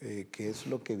 apóstol, que es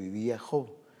lo que vivía Job.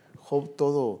 Job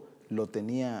todo lo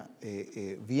tenía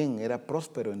bien, era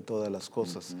próspero en todas las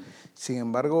cosas. Sin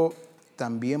embargo,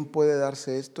 también puede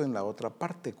darse esto en la otra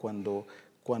parte, cuando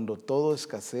todo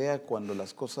escasea, cuando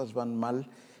las cosas van mal,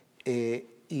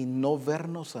 y no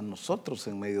vernos a nosotros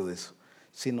en medio de eso,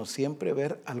 sino siempre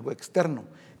ver algo externo.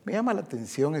 Me llama la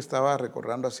atención, estaba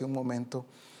recordando hace un momento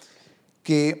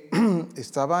que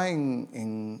estaba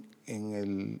en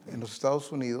los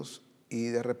Estados Unidos y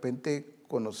de repente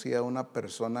conocí a una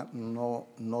persona,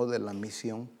 no de la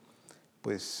misión,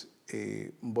 pues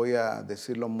voy a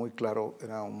decirlo muy claro,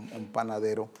 era un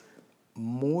panadero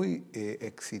muy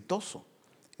exitoso.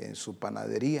 en su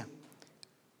panadería.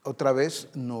 Otra vez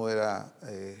no era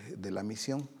de la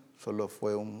misión, solo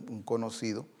fue un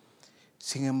conocido.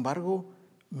 Sin embargo,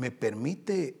 me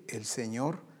permite el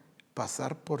Señor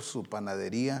pasar por su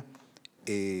panadería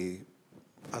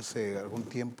hace algún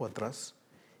tiempo atrás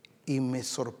y me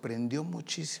sorprendió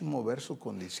muchísimo ver su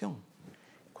condición.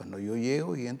 Cuando yo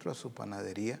llego y entro a su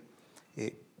panadería,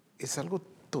 es algo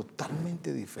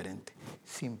totalmente diferente,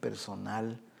 sin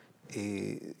personal,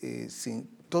 sin,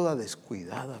 toda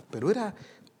descuidada, pero era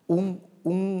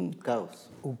un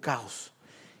caos.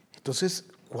 Entonces,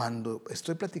 cuando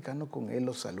estoy platicando con él,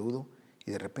 lo saludo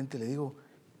y de repente le digo,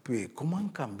 ¿cómo han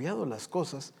cambiado las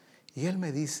cosas? Y él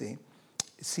me dice,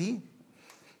 sí,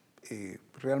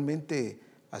 realmente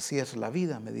así es la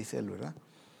vida, me dice él, ¿verdad?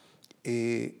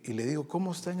 Y le digo,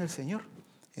 ¿cómo está en el Señor?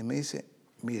 Y me dice,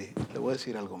 mire, le voy a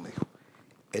decir algo, me dijo.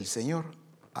 El Señor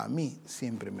a mí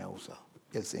siempre me ha usado.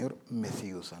 Y el Señor me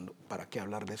sigue usando. ¿Para qué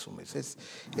hablar de eso?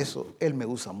 Eso, Él me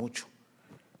usa mucho.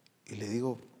 Y le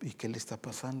digo, ¿y qué le está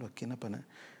pasando aquí en la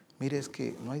panadería? Mire, es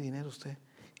que no hay dinero usted.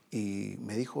 Y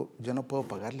me dijo, yo no puedo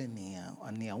pagarle ni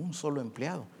a un solo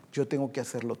empleado. Yo tengo que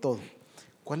hacerlo todo.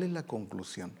 ¿Cuál es la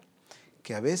conclusión?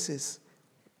 Que a veces,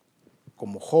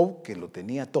 como Job, que lo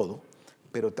tenía todo,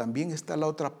 pero también está la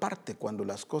otra parte, cuando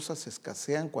las cosas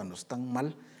escasean, cuando están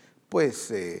mal, pues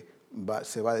se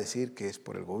va a decir que es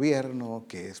por el gobierno,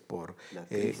 que es por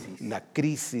la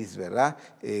crisis, ¿verdad?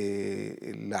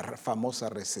 La famosa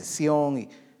recesión,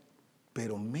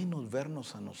 pero menos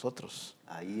vernos a nosotros.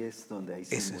 Ahí es donde hay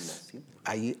simulación.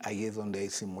 Ahí es donde hay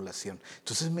simulación.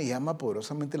 Entonces me llama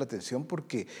poderosamente la atención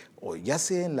porque o ya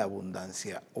sea en la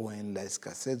abundancia o en la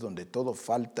escasez, donde todo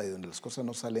falta y donde las cosas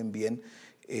no salen bien,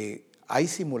 hay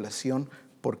simulación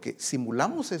porque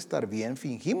simulamos estar bien,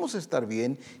 fingimos estar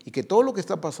bien y que todo lo que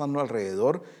está pasando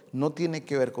alrededor no tiene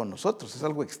que ver con nosotros, es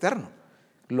algo externo,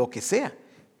 lo que sea.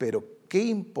 Pero qué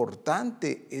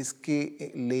importante es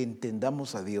que le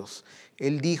entendamos a Dios.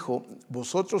 Él dijo,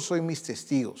 vosotros sois mis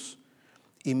testigos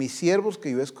y mis siervos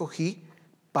que yo escogí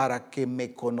para que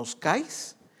me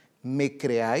conozcáis, me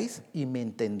creáis y me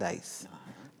entendáis.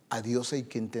 A Dios hay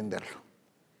que entenderlo.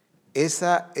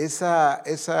 Esa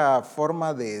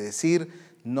forma de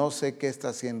decir, no sé qué está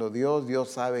haciendo Dios,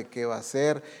 Dios sabe qué va a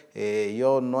hacer,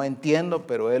 yo no entiendo,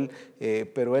 pero Él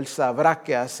sabrá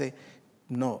qué hace.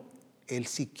 No, Él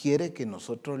sí quiere que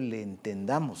nosotros le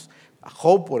entendamos. A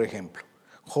Job, por ejemplo,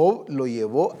 Job lo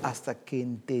llevó hasta que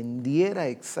entendiera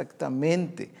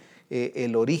exactamente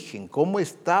el origen, cómo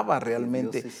estaba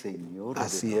realmente. Dios es Señor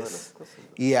Así de todas es. las cosas.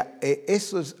 Y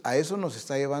a eso nos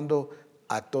está llevando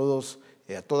a todos,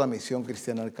 a toda Misión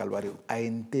Cristiana del Calvario, a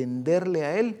entenderle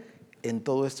a Él en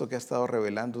todo esto que ha estado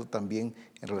revelando también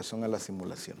en relación a la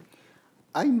simulación.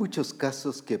 Hay muchos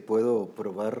casos que puedo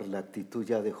probar la actitud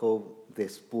ya de Job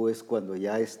después, cuando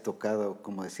ya es tocado,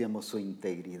 como decíamos, su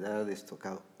integridad, es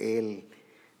tocado él,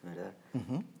 ¿verdad?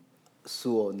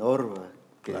 Su honor, ¿verdad?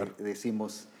 Que Claro.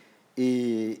 decimos.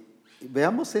 Y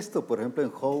veamos esto, por ejemplo,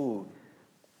 en Job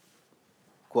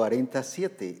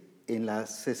 47, en la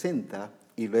 60,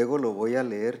 y luego lo voy a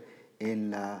leer en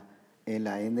la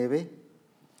NB,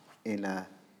 en la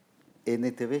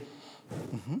NTV.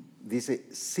 Dice,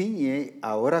 ciñe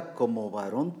ahora como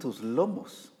varón tus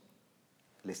lomos.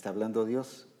 Le está hablando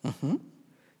Dios.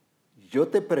 Yo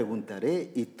te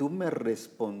preguntaré y tú me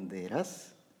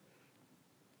responderás.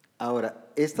 Ahora,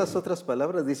 estas otras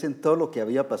palabras dicen todo lo que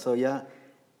había pasado ya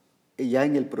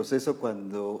en el proceso,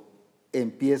 cuando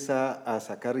empieza a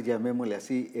sacar, llamémosle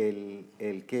así,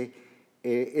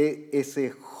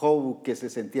 ese Job que se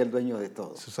sentía el dueño de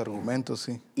todo. Sus argumentos,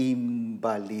 sí.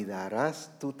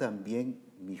 ¿Invalidarás tú también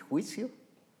mi juicio?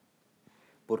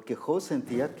 Porque Job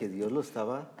sentía que Dios lo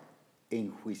estaba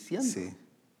enjuiciando. Sí.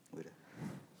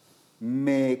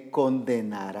 ¿Me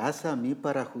condenarás a mí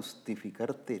para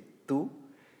justificarte tú?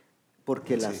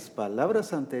 Porque las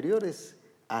palabras anteriores,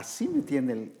 así me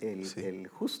tiene el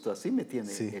justo, así me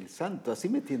tiene el santo, así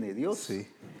me tiene Dios. Sí.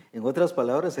 En otras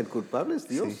palabras, el culpable es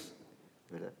Dios. Sí.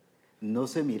 ¿Verdad? No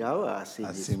se miraba a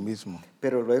sí mismo.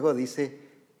 Pero luego dice,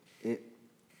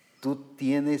 tú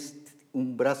tienes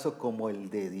un brazo como el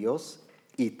de Dios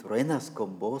y truenas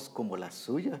con voz como la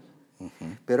suya.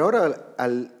 Pero ahora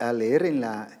al leer en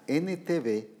la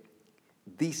NTV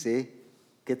dice,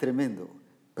 qué tremendo,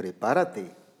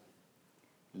 prepárate,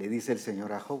 le dice el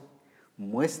Señor a Job,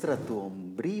 muestra tu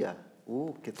hombría.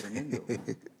 Qué tremendo.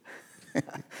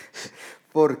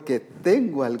 Porque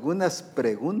tengo algunas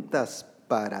preguntas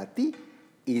para ti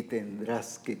y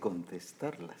tendrás que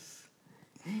contestarlas.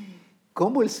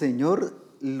 ¿Cómo el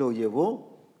Señor lo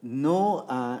llevó no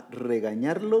a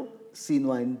regañarlo,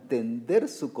 sino a entender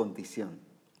su condición?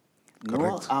 no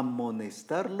Correcto. a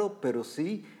amonestarlo, pero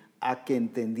sí a que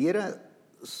entendiera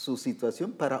su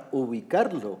situación para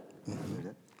ubicarlo,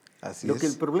 ¿verdad? Así Lo que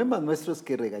el es. problema nuestro es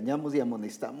que regañamos y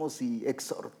amonestamos y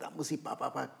exhortamos y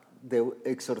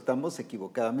exhortamos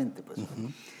equivocadamente, pues.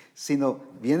 Sino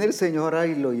viene el Señor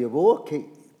ahí y lo llevó que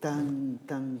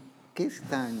es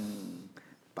tan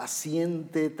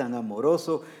paciente, tan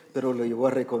amoroso, pero lo llevó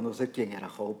a reconocer quién era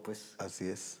Job, pues. Así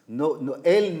es. No, no,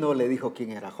 él no le dijo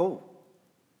quién era Job.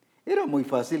 Era muy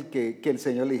fácil que el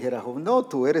Señor le dijera a Job, no,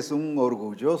 tú eres un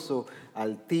orgulloso,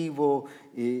 altivo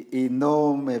y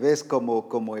no me ves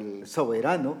como el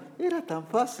soberano. Era tan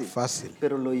fácil, Fácil.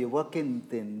 pero lo llevó a que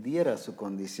entendiera su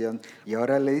condición. Y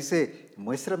ahora le dice,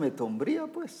 muéstrame tu hombría,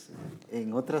 pues.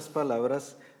 En otras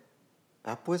palabras,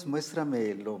 pues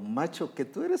muéstrame lo macho que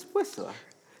tú eres, pues.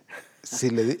 Si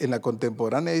en la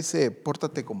contemporánea dice,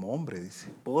 pórtate como hombre, dice.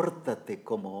 Pórtate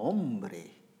como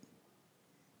hombre.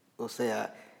 O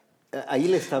sea, ahí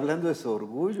le está hablando de su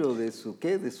orgullo, de su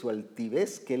qué, de su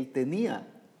altivez que él tenía,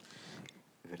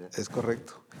 ¿verdad? Es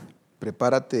correcto.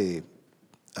 Prepárate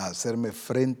a hacerme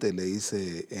frente, le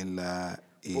dice en la...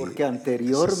 Porque eso es,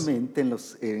 anteriormente,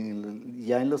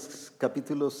 ya en los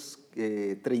capítulos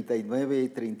 39 y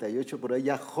 38, por ahí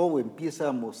ya Job empieza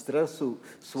a mostrar su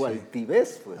sí,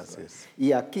 altivez, pues. así es.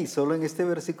 Y aquí, solo en este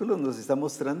versículo, nos está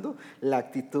mostrando la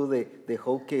actitud de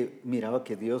Job, que miraba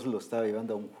que Dios lo estaba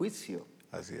llevando a un juicio.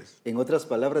 Así es. En otras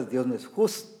palabras, Dios no es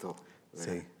justo,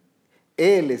 ¿verdad? Sí,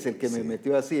 Él es el que me sí,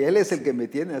 metió así, Él es el sí, que me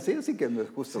tiene así que no es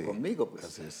justo sí, conmigo, pues.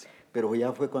 así es. Pero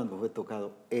ya fue cuando fue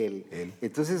tocado Él. Él.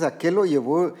 Entonces, ¿a qué lo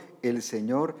llevó el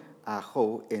Señor a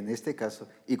Job en este caso?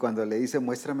 Y cuando le dice,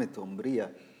 muéstrame tu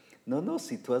hombría. No,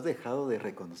 si tú has dejado de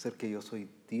reconocer que yo soy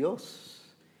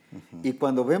Dios. Y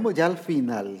cuando vemos ya al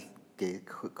final que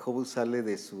Job sale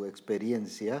de su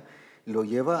experiencia, lo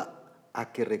lleva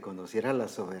a que reconociera la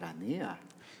soberanía.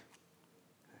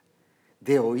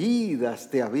 De oídas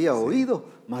te había Sí, oído,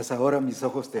 mas ahora mis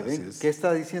ojos te así ven. ¿Qué es.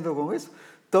 está diciendo con eso?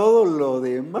 Todo lo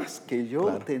demás que yo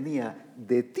Claro. tenía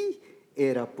de ti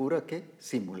era pura, ¿qué?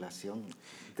 Simulación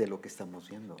de lo que estamos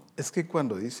viendo. Es que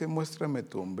cuando dice muéstrame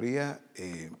tu hombría,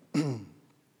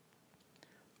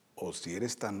 o si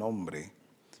eres tan hombre,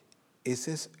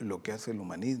 ese es lo que hace el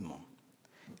humanismo.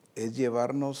 Es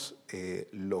llevarnos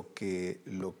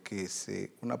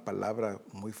una palabra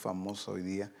muy famosa hoy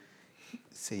día,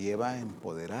 se lleva a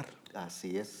empoderar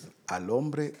Así es. al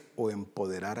hombre o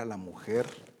empoderar a la mujer.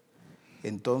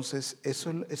 Entonces,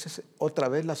 esa es otra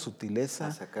vez la A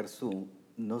sutileza. sacar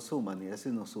no su humanidad,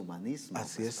 sino su humanismo.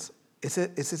 Así Pues. es.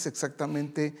 Ese es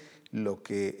exactamente lo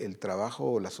que el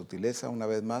trabajo o la sutileza, una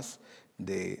vez más,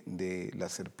 de la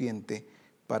serpiente,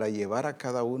 para llevar a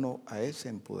cada uno a ese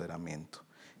empoderamiento.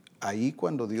 Ahí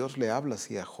cuando Dios le habla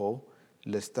así a Job,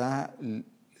 le está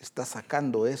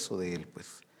sacando eso de él, pues.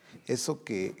 Eso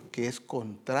que es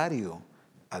contrario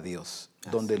a Dios,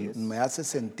 donde Así es. me hace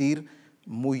sentir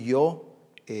muy yo,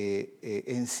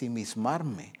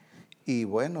 ensimismarme. Y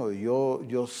bueno, yo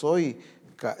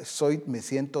me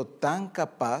siento tan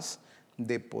capaz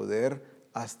de poder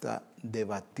hasta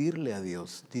debatirle a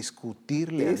Dios,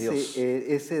 discutirle a Dios.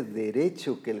 Ese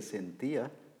derecho que él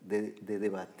sentía de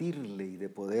debatirle y de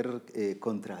poder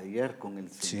contrariar con el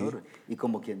Sí, Señor. Y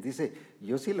como quien dice,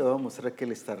 yo sí le voy a mostrar que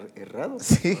él está errado. Pues.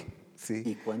 sí, sí,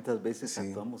 ¿Y cuántas veces sí,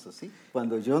 actuamos así?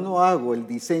 Cuando yo no hago el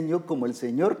diseño como el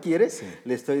Señor quiere, sí.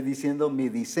 le estoy diciendo, mi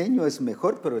diseño es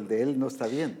mejor, pero el de él no está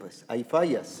bien. Pues hay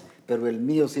fallas, pero el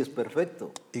mío sí es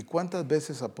perfecto. ¿Y cuántas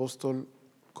veces, apóstol,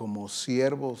 como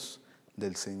siervos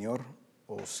del Señor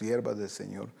o siervas del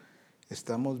Señor,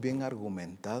 estamos bien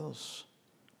argumentados,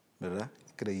 ¿verdad?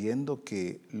 Creyendo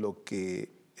que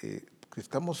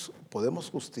podemos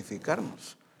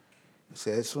justificarnos. O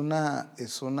sea,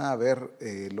 a ver,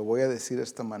 lo voy a decir de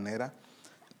esta manera,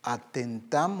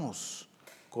 atentamos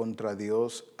contra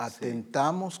Dios,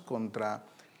 atentamos contra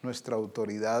nuestra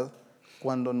autoridad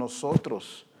cuando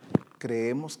nosotros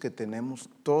creemos que tenemos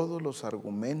todos los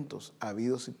argumentos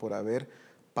habidos y por haber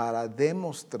para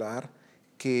demostrar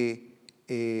que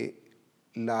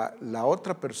la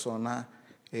otra persona,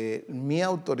 mi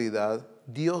autoridad,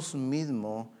 Dios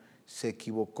mismo se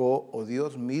equivocó o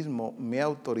Dios mismo, mi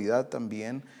autoridad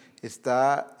también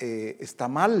está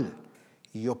mal.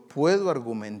 Y yo puedo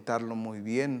argumentarlo muy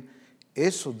bien.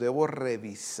 Eso debo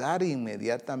revisar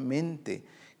inmediatamente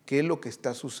qué es lo que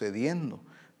está sucediendo.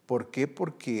 ¿Por qué?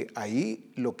 Porque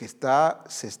ahí lo que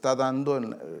se está dando,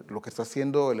 lo que está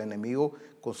haciendo el enemigo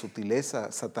con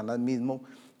sutileza, Satanás mismo,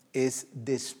 es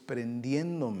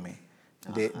desprendiéndome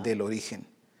del origen.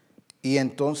 Y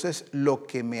entonces lo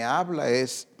que me habla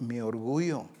es mi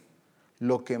orgullo,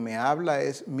 lo que me habla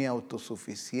es mi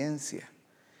autosuficiencia.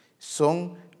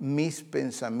 son mis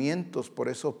pensamientos. Por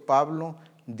eso Pablo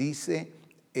dice,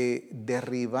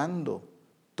 derribando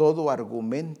todo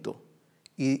argumento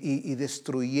y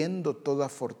destruyendo toda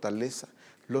fortaleza.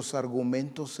 Los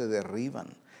argumentos se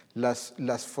derriban,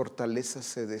 las fortalezas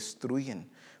se destruyen,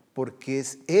 porque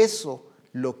es eso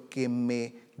lo que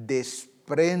me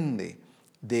desprende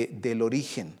del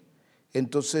origen.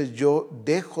 Entonces yo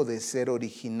dejo de ser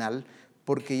original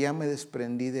porque ya me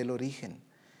desprendí del origen.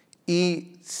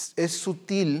 Y es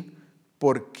sutil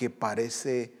porque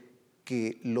parece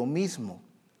que lo mismo.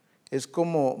 Es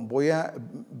como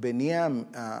venía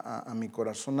a mi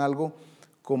corazón algo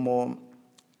como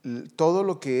todo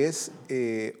lo que es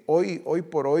hoy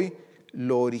por hoy,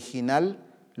 lo original,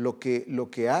 lo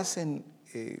que hacen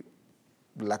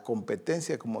la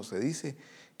competencia, como se dice,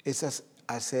 es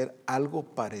hacer algo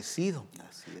parecido.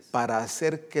 Así es. Para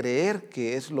hacer creer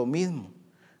que es lo mismo,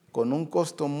 con un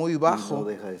costo muy bajo. Y no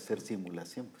deja de ser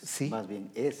simulación, pues. Sí, Más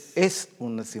bien es. Es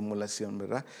una simulación,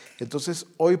 ¿verdad? Entonces,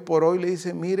 hoy por hoy le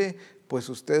dice, mire, pues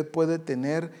usted puede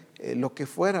tener lo que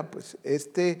fuera, pues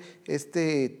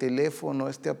este teléfono,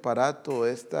 este aparato,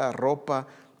 esta ropa,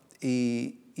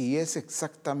 y es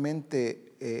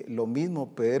exactamente lo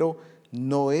mismo, pero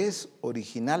no es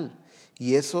original.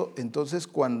 Y eso, entonces,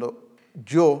 cuando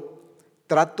yo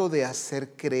trato de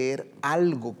hacer creer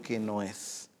algo que no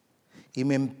es, y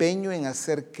me empeño en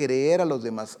hacer creer a los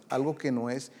demás algo que no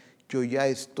es, yo ya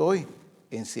estoy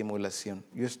en simulación,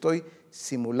 yo estoy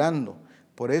simulando.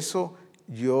 Por eso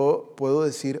yo puedo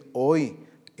decir hoy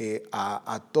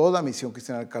a toda Misión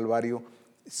Cristiana del Calvario,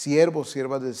 siervos,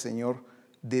 siervas del Señor,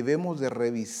 debemos de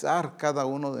revisar cada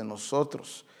uno de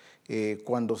nosotros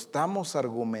cuando estamos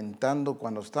argumentando,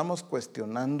 cuando estamos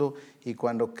cuestionando y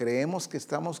cuando creemos que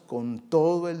estamos con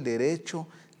todo el derecho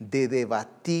de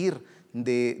debatir,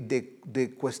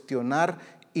 de cuestionar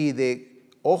y de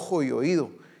ojo y oído.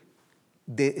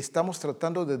 Estamos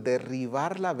tratando de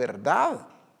derribar la verdad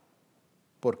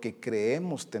porque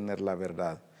creemos tener la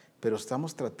verdad, pero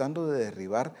estamos tratando de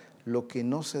derribar lo que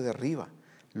no se derriba.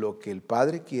 Lo que el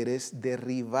Padre quiere es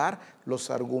derribar los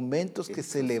argumentos que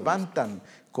se levantan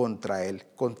contra Él,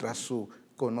 contra su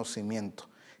conocimiento.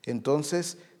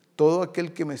 Entonces, todo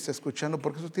aquel que me está escuchando,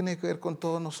 porque eso tiene que ver con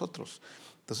todos nosotros.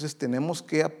 Entonces tenemos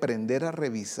que aprender a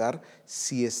revisar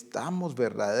si estamos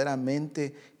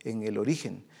verdaderamente en el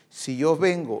origen. Si yo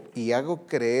vengo y hago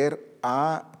creer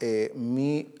a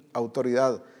mi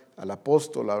autoridad, al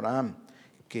apóstol Abraham,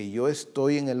 que yo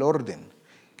estoy en el orden,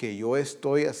 que yo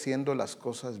estoy haciendo las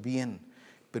cosas bien,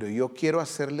 pero yo quiero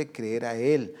hacerle creer a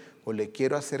él, o le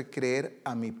quiero hacer creer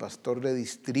a mi pastor de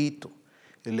distrito,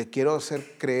 le quiero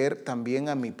hacer creer también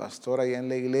a mi pastor allá en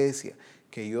la iglesia,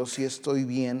 que yo sí estoy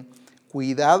bien.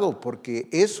 Cuidado, porque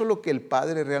eso es lo que el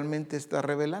Padre realmente está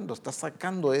revelando, está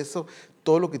sacando eso,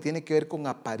 todo lo que tiene que ver con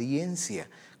apariencia,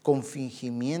 con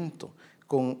fingimiento,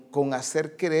 con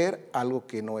hacer creer algo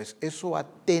que no es. Eso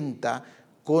atenta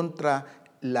contra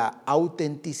la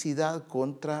autenticidad,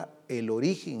 contra el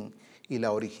origen y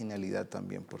la originalidad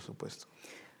también, por supuesto.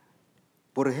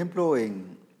 Por ejemplo,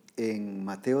 en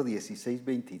Mateo 16,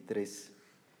 23,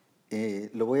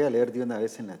 lo voy a leer de una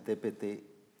vez en la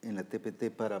TPT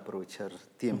para aprovechar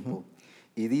tiempo.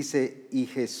 Y dice, y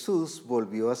Jesús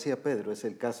volvió hacia Pedro. Es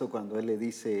el caso cuando él le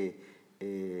dice,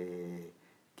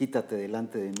 quítate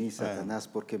delante de mí, Satanás,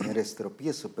 porque me eres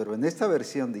tropiezo. Pero en esta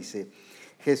versión dice,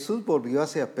 Jesús volvió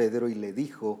hacia Pedro y le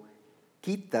dijo,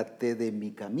 quítate de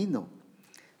mi camino,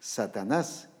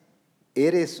 Satanás,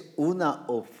 eres una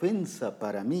ofensa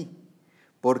para mí,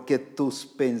 porque tus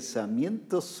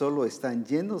pensamientos solo están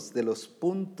llenos de los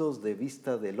puntos de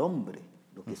vista del hombre,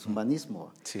 lo que es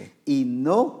humanismo, sí, y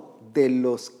no de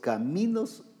los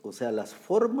caminos, o sea, las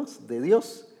formas de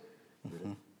Dios.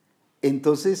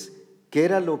 Entonces, ¿qué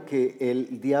era lo que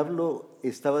el diablo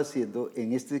estaba haciendo?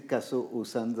 En este caso,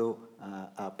 usando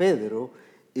a Pedro,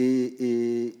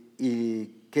 y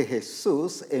que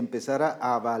Jesús empezara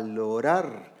a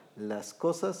valorar las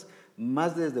cosas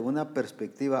más desde una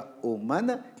perspectiva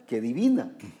humana que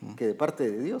divina, que de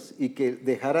parte de Dios, y que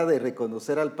dejara de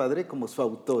reconocer al Padre como su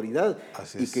autoridad,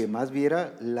 y que más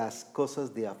viera las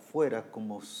cosas de afuera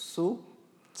como su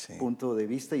punto de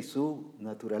vista y su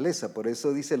naturaleza. Por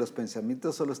eso dice, los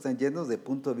pensamientos solo están llenos de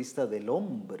punto de vista del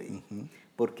hombre,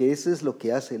 porque eso es lo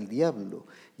que hace el diablo,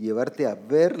 llevarte a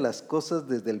ver las cosas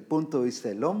desde el punto de vista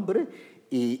del hombre,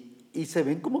 y se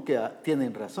ven como que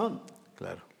tienen razón.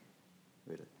 Claro.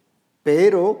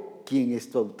 Pero, ¿quién es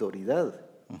tu autoridad?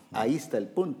 Ahí está el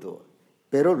punto.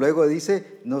 Pero luego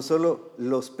dice, no solo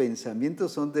los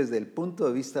pensamientos son desde el punto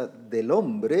de vista del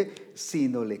hombre,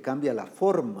 sino le cambia la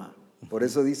forma. Por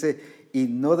eso dice, y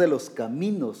no de los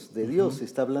caminos de Dios.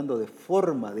 Está hablando de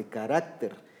forma, de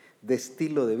carácter, de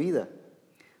estilo de vida.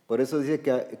 Por eso dice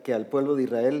que al pueblo de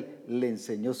Israel le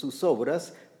enseñó sus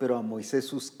obras, pero a Moisés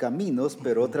sus caminos,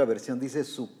 pero otra versión dice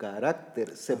su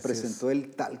carácter. Se presentó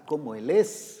él tal como él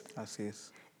es. Así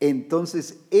es.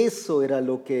 Entonces eso era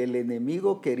lo que el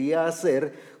enemigo quería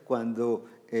hacer cuando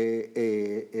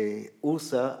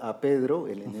usa a Pedro,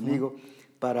 el enemigo,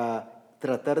 para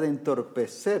tratar de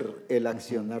entorpecer el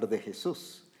accionar de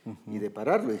Jesús y de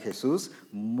pararlo. Y Jesús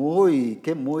muy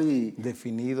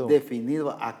definido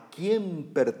a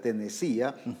quién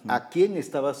pertenecía, a quién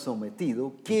estaba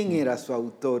sometido, quién era su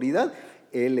autoridad.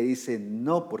 Él le dice,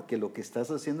 no, porque lo que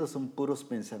estás haciendo son puros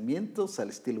pensamientos al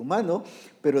estilo humano,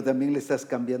 pero también le estás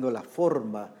cambiando la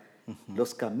forma,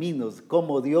 los caminos,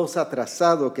 cómo Dios ha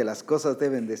trazado que las cosas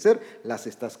deben de ser, las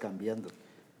estás cambiando.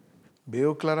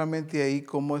 Veo claramente ahí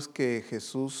cómo es que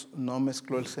Jesús no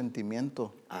mezcló el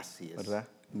sentimiento. Así es. ¿Verdad?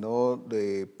 No,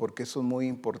 porque eso es muy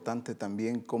importante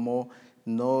también, cómo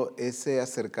no ese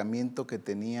acercamiento que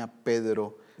tenía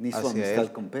Pedro ni su hacia amistad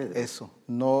él, con Pedro. eso,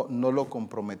 no lo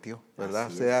comprometió, ¿verdad?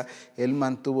 Así o sea, es. Él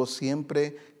mantuvo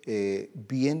siempre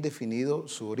bien definido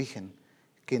su origen,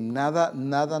 que nada,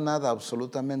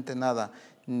 absolutamente nada,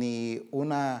 ni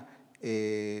una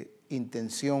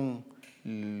intención,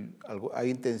 hay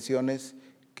intenciones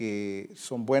que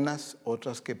son buenas,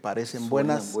 otras que parecen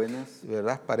buenas,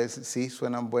 ¿verdad? Sí,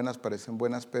 suenan buenas, parecen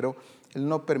buenas, pero Él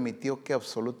no permitió que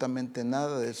absolutamente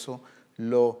nada de eso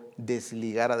lo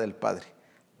desligara del Padre.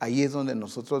 Ahí es donde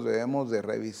nosotros debemos de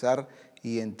revisar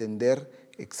y entender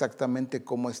exactamente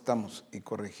cómo estamos y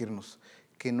corregirnos,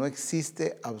 que no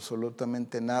existe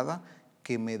absolutamente nada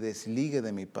que me desligue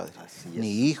de mi Padre.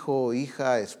 Ni hijo,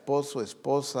 hija, esposo,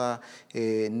 esposa,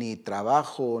 ni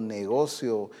trabajo,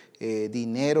 negocio,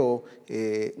 dinero,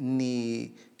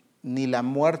 ni la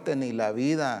muerte, ni la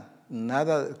vida,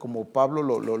 nada, como Pablo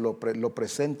lo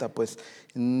presenta, pues,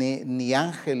 ni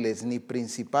ángeles, ni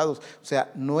principados. O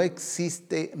sea, no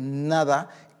existe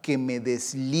nada que me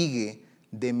desligue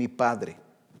de mi Padre,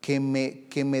 que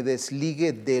me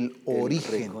desligue del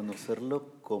origen. Reconocerlo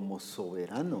como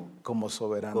soberano. Como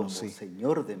soberano, sí. Como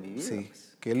Señor de mi vida. Sí,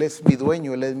 pues. que Él es mi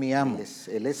dueño, Él es mi amo.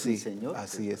 Él es sí, mi Señor.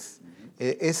 Así es.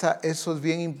 Eso es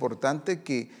bien importante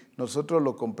que nosotros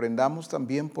lo comprendamos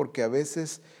también, porque a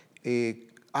veces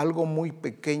algo muy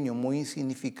pequeño, muy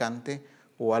insignificante,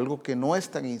 o algo que no es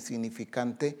tan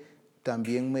insignificante,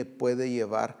 también me puede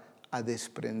llevar a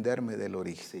desprenderme del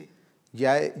origen. Sí.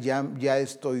 Ya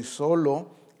estoy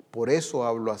solo, por eso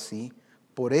hablo así,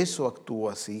 por eso actúo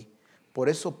así, por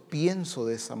eso pienso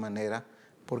de esa manera,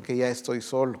 porque ya estoy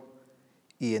solo.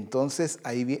 Y entonces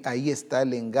ahí está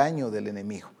el engaño del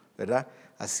enemigo, ¿verdad?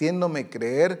 Haciéndome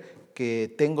creer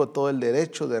que tengo todo el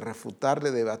derecho de refutar,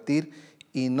 de debatir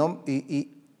y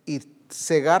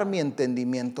cegar mi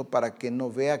entendimiento para que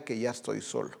no vea que ya estoy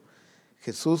solo.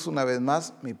 Jesús, una vez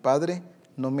más, mi Padre,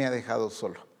 no me ha dejado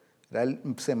solo. Él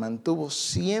se mantuvo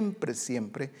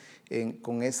siempre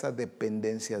con esa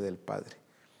dependencia del Padre.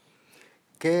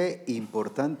 Qué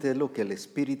importante es lo que el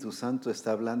Espíritu Santo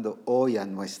está hablando hoy a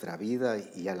nuestra vida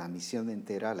y a la misión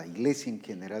entera, a la iglesia en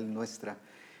general nuestra,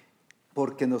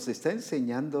 porque nos está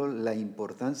enseñando la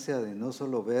importancia de no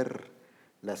solo ver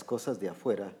las cosas de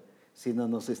afuera, sino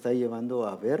nos está llevando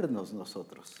a vernos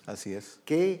nosotros. Así es.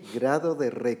 Qué grado de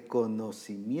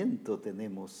reconocimiento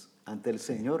tenemos ante el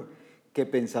Señor, que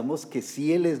pensamos que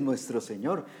sí Él es nuestro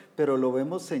Señor, pero lo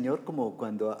vemos, Señor, como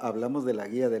cuando hablamos de la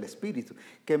guía del Espíritu,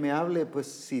 que me hable, pues,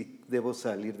 si debo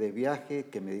salir de viaje,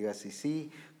 que me diga si sí,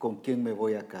 con quién me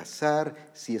voy a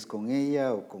casar, si es con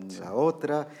ella o con la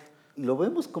otra. Lo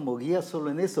vemos como guía solo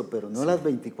en eso, pero no las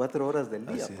 24 horas del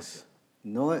día. Pues.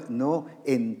 No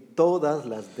en todas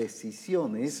las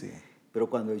decisiones, pero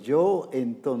cuando yo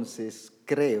entonces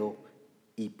creo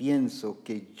y pienso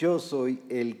que yo soy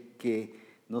el que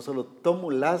no solo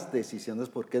tomo las decisiones,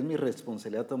 porque es mi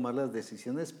responsabilidad tomar las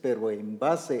decisiones, pero en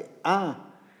base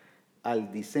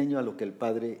al diseño, a lo que el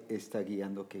Padre está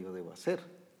guiando que yo debo hacer.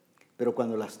 Pero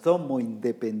cuando las tomo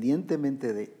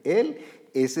independientemente de Él,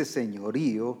 ese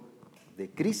señorío de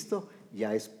Cristo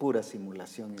ya es pura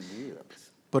simulación en mi vida.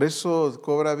 Pues. Por eso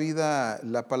cobra vida,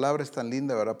 la palabra es tan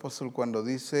linda, ¿verdad, apóstol? Cuando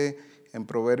dice en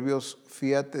Proverbios,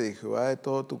 fíate de Jehová de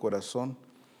todo tu corazón.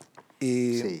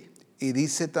 Y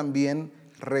dice también,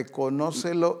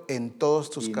 reconócelo en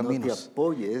todos tus caminos.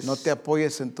 No te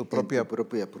apoyes en tu propia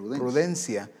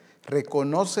prudencia.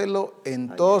 Reconócelo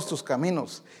en todos tus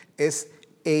caminos. Es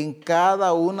en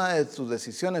cada una de tus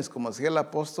decisiones, como decía el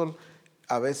apóstol,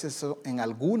 a veces en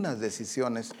algunas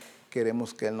decisiones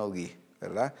queremos que Él nos guíe,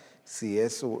 ¿verdad? si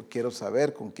eso, quiero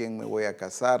saber con quién me voy a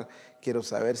casar, quiero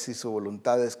saber si su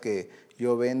voluntad es que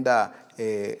yo venda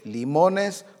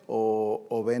limones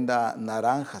o venda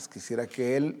naranjas. Quisiera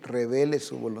que Él revele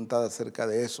su voluntad acerca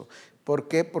de eso. ¿Por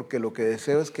qué? Porque lo que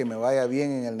deseo es que me vaya bien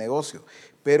en el negocio.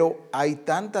 Pero hay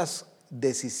tantas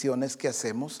decisiones que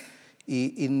hacemos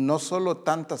y no solo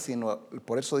tantas, sino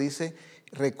por eso dice,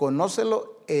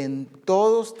 reconócelo en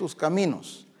todos tus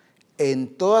caminos,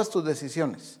 en todas tus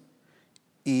decisiones.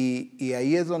 Y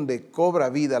ahí es donde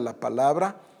cobra vida la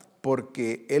palabra,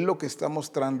 porque Él lo que está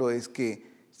mostrando es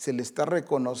que se le está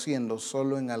reconociendo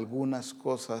solo en algunas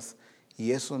cosas,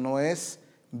 y eso no es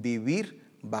vivir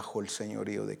bajo el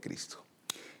señorío de Cristo.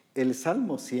 El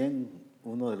Salmo 100,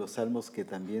 uno de los salmos que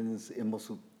también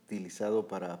hemos utilizado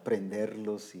para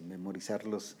aprenderlos y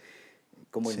memorizarlos,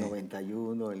 como el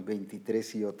 91, el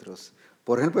 23 y otros.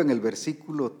 Por ejemplo, en el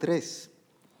versículo 3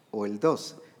 o el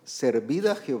 2, servid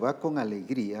a Jehová con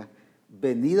alegría,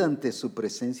 venid ante su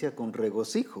presencia con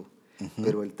regocijo.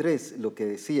 Pero el 3, lo que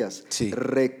decías,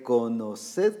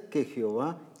 reconoced que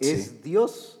Jehová es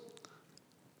Dios.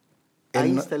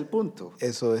 Ahí está el punto.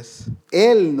 Eso es.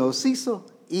 Él nos hizo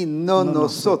y no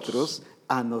nosotros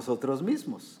a nosotros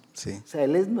mismos. Sí. O sea,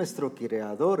 Él es nuestro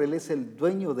creador, Él es el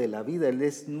dueño de la vida, Él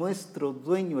es nuestro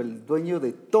dueño, el dueño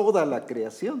de toda la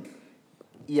creación.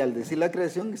 Y al decir la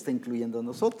creación está incluyendo a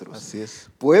nosotros. Así es.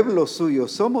 Pueblo suyo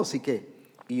somos y qué,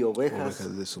 y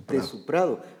ovejas de su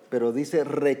prado. Pero dice,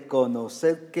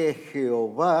 reconoced que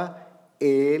Jehová,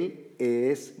 Él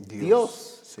es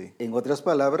Dios. Sí. En otras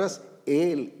palabras,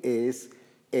 Él es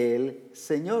el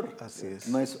Señor. Así es.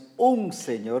 No es un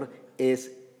Señor,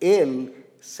 es el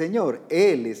Señor.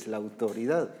 Él es la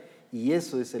autoridad. Y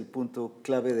eso es el punto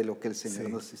clave de lo que el Señor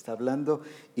nos está hablando.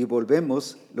 Y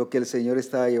volvemos, lo que el Señor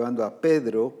estaba llevando a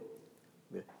Pedro,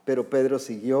 pero Pedro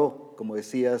siguió, como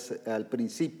decías al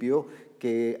principio,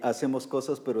 que hacemos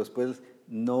cosas, pero después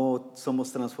no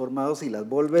somos transformados y las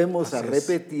volvemos a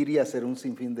repetir y hacer un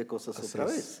sinfín de cosas otra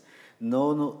vez.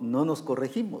 No nos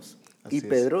corregimos. Y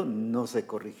Pedro no se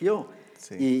corrigió.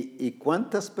 Sí. Y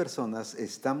cuántas personas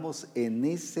estamos en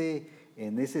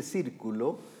ese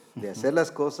círculo de hacer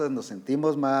las cosas, nos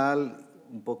sentimos mal,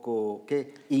 un poco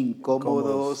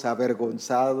incómodos,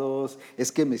 avergonzados,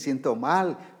 es que me siento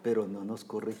mal, pero no nos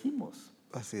corregimos.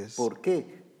 Así es. ¿Por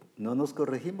qué? No nos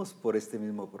corregimos por este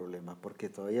mismo problema, porque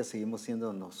todavía seguimos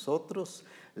siendo nosotros,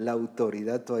 la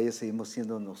autoridad todavía seguimos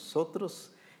siendo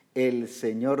nosotros, el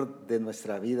Señor de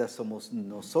nuestra vida somos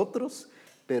nosotros,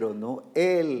 pero no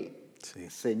el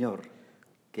Señor,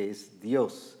 que es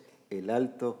Dios, el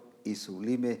alto y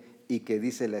sublime, y que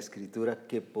dice la Escritura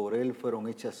que por Él fueron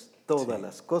hechas todas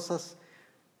las cosas,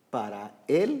 para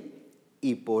Él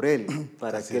y por Él,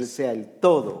 para que Él sea el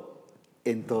todo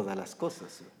en todas las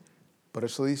cosas. Por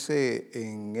eso dice,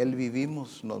 en Él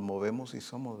vivimos, nos movemos y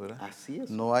somos, ¿verdad? Así es.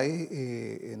 No hay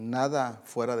nada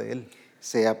fuera de Él.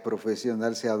 Sea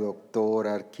profesional, sea doctor,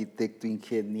 arquitecto,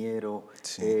 ingeniero,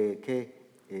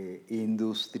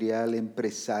 industrial,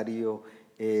 empresario,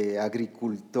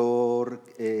 agricultor,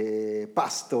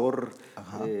 pastor,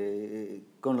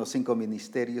 con los 5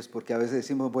 ministerios, porque a veces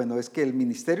decimos, bueno, es que el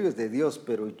ministerio es de Dios,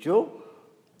 pero yo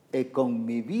con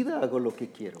mi vida hago lo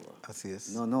que quiero. Así es.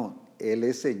 No, Él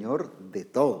es Señor de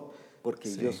todo,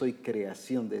 porque yo soy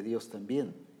creación de Dios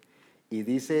también. Y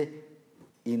dice,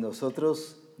 y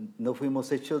nosotros no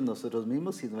fuimos hechos nosotros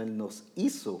mismos, sino Él nos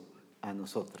hizo a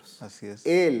nosotros. Así es.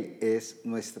 Él es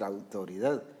nuestra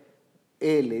autoridad.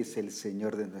 Él es el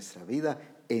Señor de nuestra vida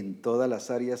en todas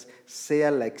las áreas, sea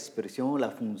la expresión o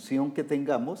la función que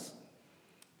tengamos,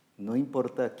 no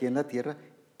importa aquí en la tierra,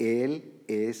 Él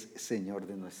es Señor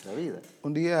de nuestra vida.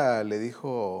 Un día le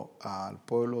dijo al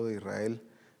pueblo de Israel,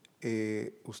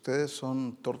 ustedes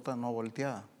son torta no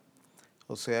volteada.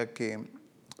 O sea que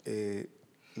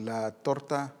la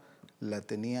torta la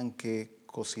tenían que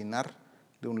cocinar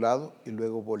de un lado y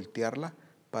luego voltearla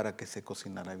para que se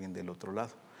cocinara bien del otro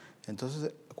lado.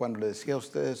 Entonces, cuando le decía a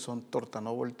ustedes son torta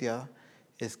no volteada,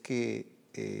 es que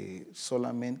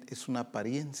solamente es una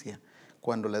apariencia.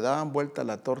 Cuando le daban vuelta a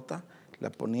la torta,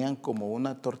 la ponían como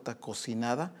una torta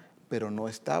cocinada, pero no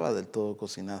estaba del todo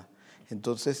cocinada.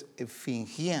 Entonces,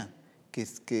 fingía que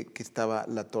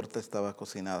la torta estaba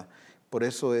cocinada. Por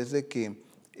eso es de que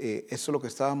eso lo que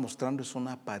estaba mostrando es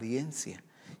una apariencia.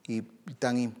 Y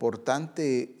tan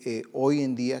importante hoy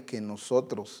en día que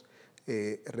nosotros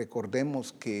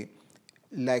recordemos que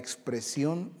la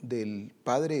expresión del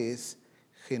Padre es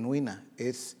genuina,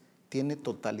 tiene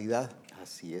totalidad.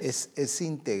 Así es. Es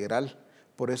integral.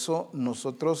 Por eso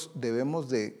nosotros debemos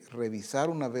de revisar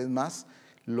una vez más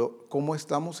cómo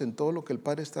estamos en todo lo que el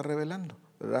Padre está revelando,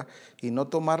 ¿verdad? Y no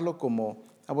tomarlo como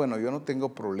bueno, yo no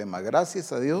tengo problema.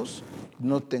 Gracias a Dios,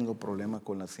 no tengo problema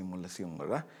con la simulación,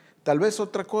 ¿verdad? Tal vez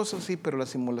otra cosa sí, pero la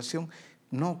simulación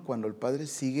no, cuando el Padre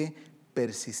sigue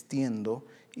persistiendo.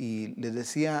 Y les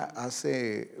decía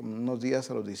hace unos días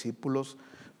a los discípulos,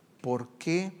 ¿por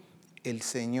qué el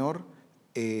Señor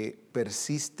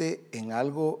persiste en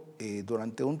algo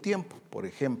durante un tiempo? Por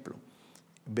ejemplo,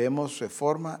 vemos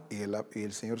Reforma y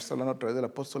el Señor está hablando a través del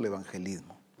apóstol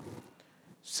evangelismo.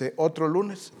 Otro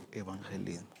lunes,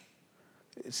 evangelismo.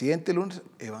 Siguiente lunes,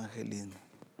 evangelismo.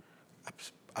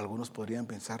 Algunos podrían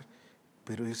pensar,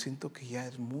 pero yo siento que ya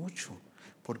es mucho.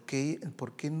 ¿Por qué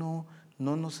no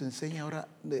nos enseña ahora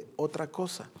de otra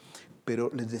cosa?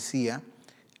 Pero les decía,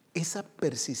 esa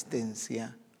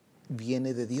persistencia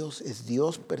viene de Dios, es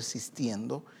Dios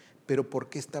persistiendo, pero ¿por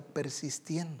qué está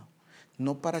persistiendo?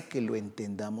 No para que lo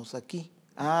entendamos aquí.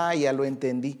 Ya lo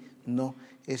entendí. No,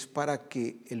 es para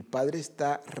que el Padre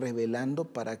está revelando,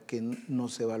 para que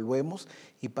nos evaluemos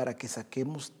y para que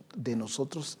saquemos de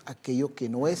nosotros aquello que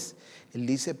no es. Él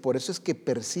dice, por eso es que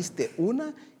persiste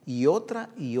una y otra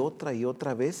y otra y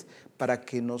otra vez, para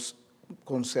que nos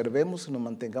conservemos y nos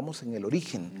mantengamos en el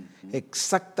origen,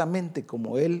 exactamente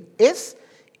como Él es,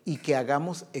 y que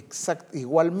hagamos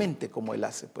igualmente como Él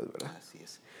hace, pues, ¿verdad? Así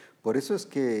es. Por eso es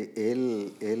que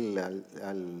él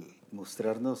al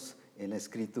mostrarnos en la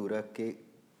Escritura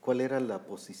cuál era la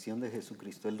posición de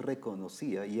Jesucristo, Él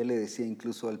reconocía, y Él le decía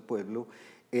incluso al pueblo,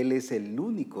 Él es el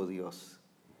único Dios.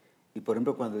 Y por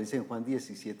ejemplo, cuando dice en Juan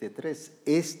 17:3,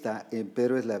 esta,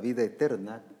 empero, es la vida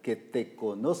eterna, que te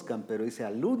conozcan, pero dice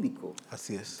al único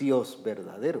Así es. Dios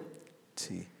verdadero.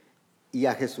 Sí. Y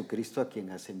a Jesucristo a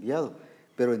quien has enviado.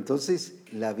 Pero entonces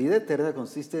la vida eterna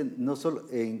consiste no solo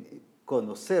en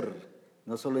conocer,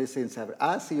 no solo es en saber,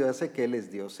 sí, yo sé que Él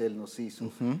es Dios, Él nos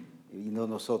hizo, y no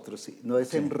nosotros, no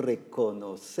es en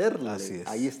reconocerle. Así es.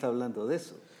 Ahí está hablando de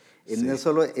eso. Sí. No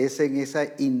solo es en esa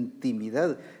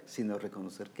intimidad, sino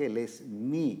reconocer que Él es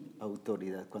mi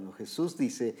autoridad. Cuando Jesús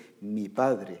dice, mi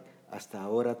Padre hasta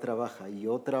ahora trabaja y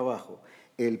yo trabajo,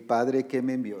 el Padre que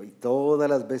me envió, y todas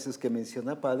las veces que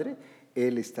menciona Padre,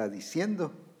 Él está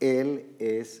diciendo, Él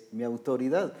es mi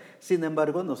autoridad. Sin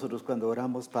embargo, nosotros cuando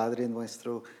oramos Padre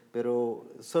nuestro, pero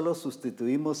solo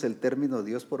sustituimos el término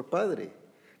Dios por Padre,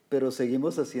 pero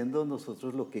seguimos haciendo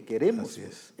nosotros lo que queremos. Así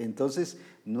es. Entonces,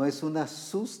 no es una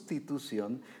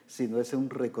sustitución, sino es un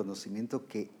reconocimiento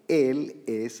que Él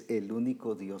es el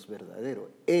único Dios verdadero.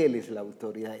 Él es la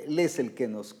autoridad, Él es el que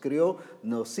nos creó,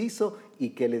 nos hizo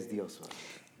y que Él es Dios.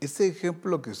 Este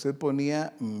ejemplo que usted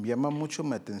ponía llama mucho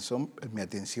mi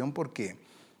atención porque,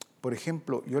 por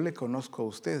ejemplo, yo le conozco a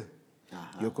usted.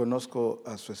 Ajá. Yo conozco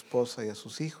a su esposa y a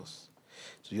sus hijos.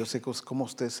 Yo sé cómo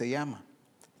usted se llama.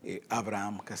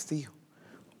 Abraham Castillo.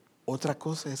 Otra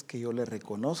cosa es que yo le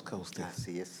reconozca a usted.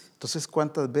 Así es. Entonces,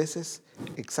 ¿cuántas veces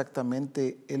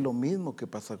exactamente es lo mismo que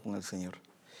pasa con el Señor?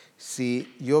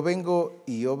 Si yo vengo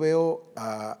y lo veo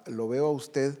a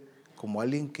usted como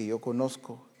alguien que yo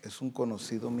conozco, es un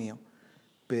conocido mío,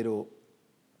 pero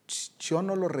yo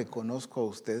no lo reconozco a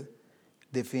usted,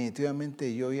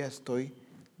 definitivamente yo ya estoy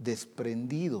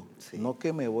desprendido. Sí. No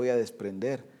que me voy a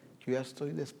desprender, yo ya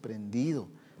estoy desprendido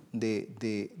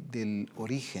del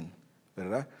origen,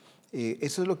 ¿verdad?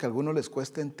 Eso es lo que a algunos les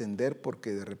cuesta entender,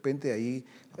 porque de repente ahí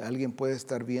alguien puede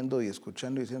estar viendo y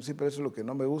escuchando y diciendo, sí, pero eso es lo que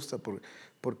no me gusta,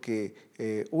 porque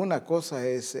una cosa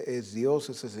es Dios,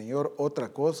 ese Señor,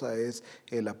 otra cosa es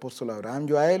el apóstol Abraham.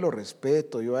 Yo a él lo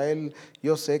respeto,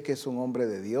 yo sé que es un hombre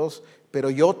de Dios, pero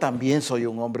yo también soy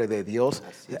un hombre de Dios.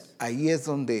 Ahí es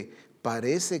donde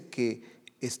parece que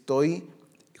estoy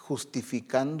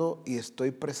justificando y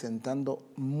estoy presentando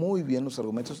muy bien los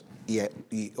argumentos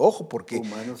y ojo, porque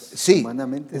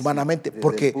humanamente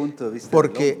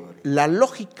porque la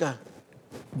lógica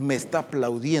me está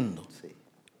aplaudiendo, sí,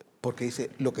 porque dice,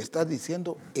 lo que estás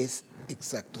diciendo es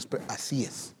exacto, así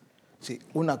es. Sí,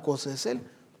 una cosa es Él,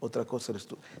 otra cosa eres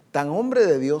tú. Tan hombre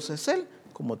de Dios es Él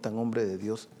como tan hombre de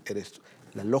Dios eres tú.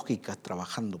 La lógica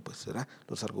trabajando, pues, ¿verdad?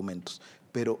 Los argumentos,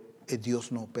 pero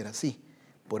Dios no opera así.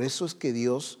 Por eso es que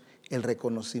Dios, el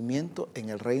reconocimiento en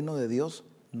el reino de Dios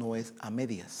no es a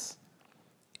medias.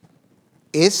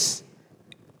 Es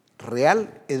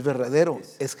real, es verdadero,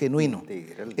 es genuino,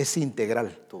 es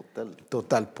integral.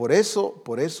 Total. Por eso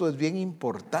es bien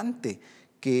importante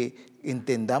que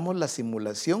entendamos la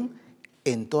simulación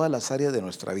en todas las áreas de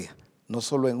nuestra vida, no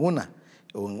solo en una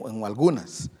o en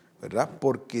algunas, ¿verdad?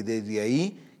 Porque desde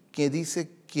ahí,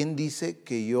 ¿quién dice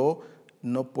que yo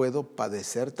no puedo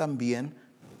padecer también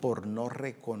por no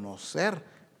reconocer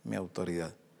mi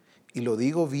autoridad? Y lo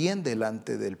digo bien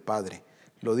delante del Padre.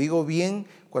 Lo digo bien,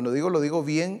 cuando digo lo digo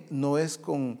bien, no es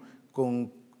con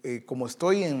como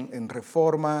estoy en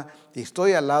Reforma y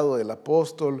estoy al lado del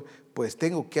apóstol, pues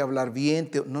tengo que hablar bien.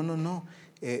 No, no, no.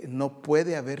 No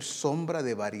puede haber sombra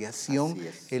de variación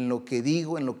en lo que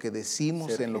digo, en lo que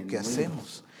decimos, en lo que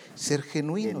hacemos. Ser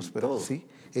genuinos, ¿verdad? Sí,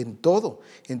 en todo.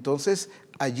 Entonces,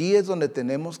 allí es donde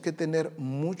tenemos que tener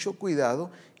mucho cuidado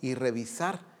y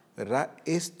revisar, ¿verdad?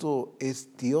 Esto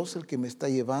es Dios el que me está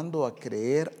llevando a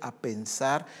creer, a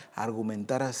pensar, a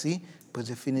argumentar así. Pues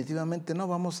definitivamente no.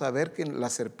 Vamos a ver que la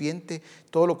serpiente,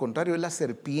 todo lo contrario, es la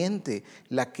serpiente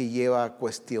la que lleva a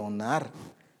cuestionar.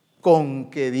 Con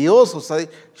que Dios, o sea,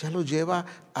 ya lo lleva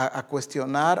a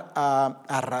cuestionar,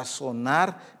 a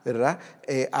razonar, ¿verdad?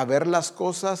 A ver las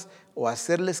cosas o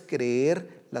hacerles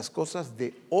creer las cosas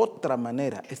de otra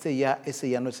manera. Ese ya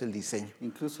no es el diseño.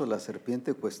 Incluso la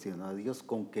serpiente cuestionó a Dios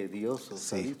con que Dios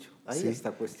os ha dicho. Ahí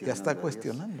está cuestionando. Ya está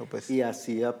cuestionando, pues. Y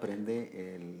así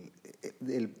aprende,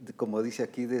 como dice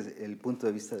aquí, desde el punto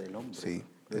de vista del hombre. Sí,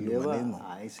 lo del lleva humanismo.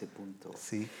 a ese punto.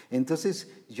 Sí. Entonces,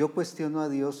 yo cuestiono a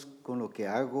Dios con lo que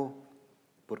hago,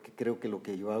 porque creo que lo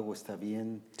que yo hago está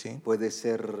bien. Sí. Puede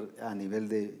ser a nivel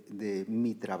de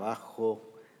mi trabajo,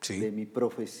 Sí. de mi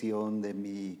profesión, de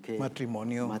mi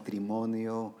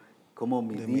matrimonio, como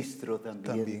ministro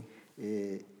también.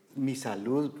 Mi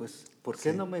salud, pues, ¿por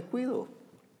qué no me cuido?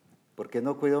 ¿Por qué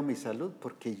no cuido mi salud?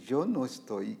 Porque yo no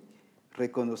estoy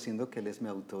reconociendo que Él es mi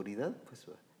autoridad, pues,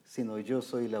 sino yo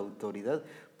soy la autoridad,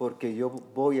 porque yo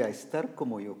voy a estar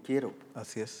como yo quiero.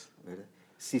 Así es. ¿Verdad?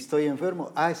 Si estoy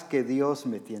enfermo, es que Dios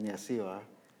me tiene así, ¿verdad?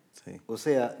 Sí. O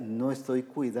sea, no estoy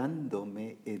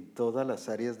cuidándome en todas las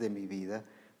áreas de mi vida.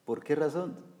 ¿Por qué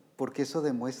razón? Porque eso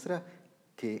demuestra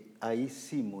que hay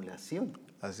simulación.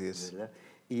 Así es. ¿Verdad?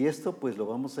 Y esto pues lo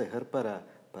vamos a dejar para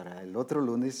el otro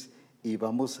lunes y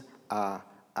vamos a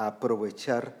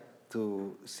aprovechar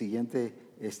tu siguiente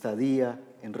estadía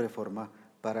en Reforma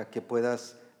para que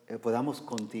podamos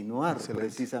continuar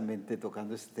precisamente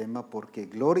tocando este tema, porque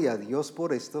gloria a Dios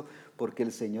por esto, porque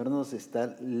el Señor nos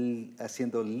está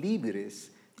haciendo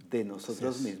libres de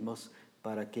nosotros mismos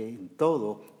para que en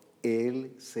todo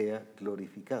Él sea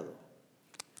glorificado.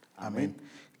 Amén.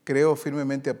 Creo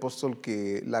firmemente, apóstol,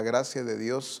 que la gracia de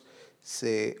Dios,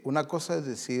 una cosa es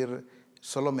decir,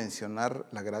 solo mencionar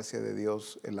la gracia de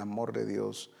Dios, el amor de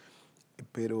Dios,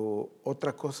 pero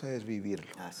otra cosa es vivirlo.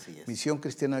 Así es. Misión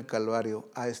Cristiana del Calvario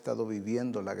ha estado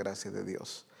viviendo la gracia de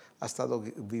Dios, ha estado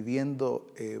viviendo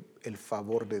el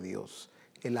favor de Dios,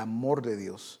 el amor de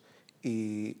Dios.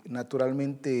 Y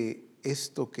naturalmente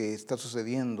esto que está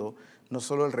sucediendo, no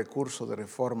solo el recurso de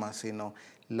Reforma, sino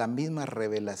la misma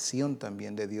revelación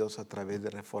también de Dios a través de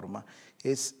Reforma,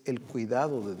 es el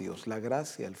cuidado de Dios, la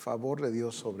gracia, el favor de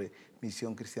Dios sobre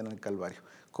Misión Cristiana del Calvario.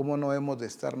 ¿Cómo no hemos de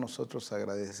estar nosotros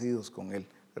agradecidos con Él,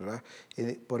 verdad?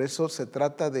 Por eso se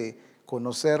trata de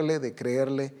conocerle, de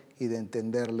creerle y de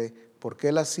entenderle, porque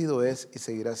Él ha sido, es y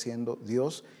seguirá siendo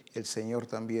Dios, el Señor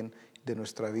también de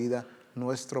nuestra vida,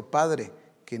 nuestro Padre,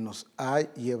 que nos ha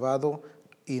llevado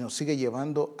y nos sigue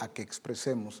llevando a que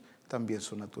expresemos también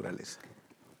su naturaleza.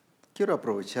 Quiero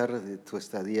aprovechar de tu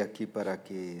estadía aquí para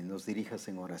que nos dirijas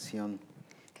en oración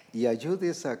y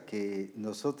ayudes a que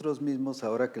nosotros mismos,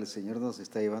 ahora que el Señor nos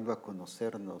está llevando a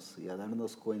conocernos y a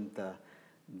darnos cuenta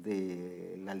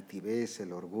de la altivez,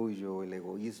 el orgullo, el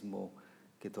egoísmo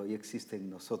que todavía existe en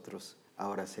nosotros,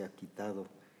 ahora se ha quitado,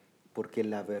 porque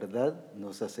la verdad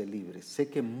nos hace libres. Sé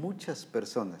que muchas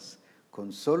personas,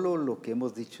 con solo lo que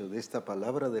hemos dicho de esta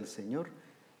palabra del Señor,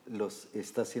 los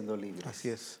está haciendo libres. Así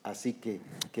es. Así que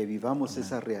vivamos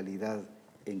esa realidad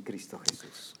en Cristo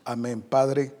Jesús. Amén.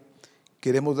 Padre,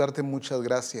 queremos darte muchas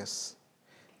gracias.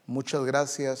 Muchas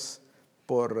gracias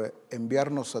por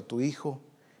enviarnos a tu Hijo,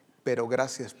 pero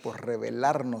gracias por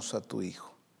revelarnos a tu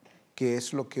Hijo, que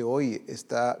es lo que hoy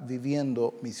está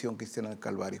viviendo Misión Cristiana del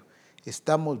Calvario.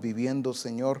 Estamos viviendo,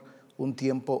 Señor, un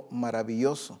tiempo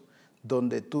maravilloso,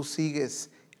 donde tú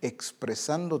sigues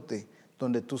expresándote,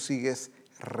 donde tú sigues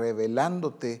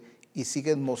revelándote y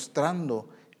sigues mostrando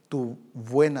tu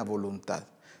buena voluntad.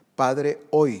 Padre,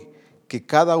 hoy que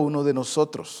cada uno de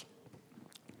nosotros,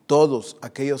 todos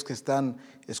aquellos que están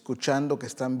escuchando, que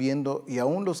están viendo, y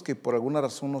aún los que por alguna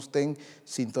razón no estén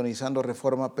sintonizando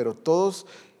Reforma, pero todos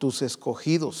tus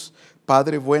escogidos,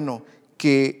 Padre bueno,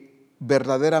 que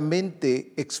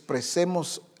verdaderamente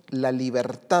expresemos la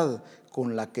libertad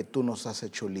con la que tú nos has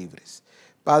hecho libres.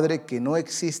 Padre, que no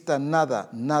exista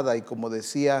nada, y como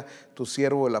decía tu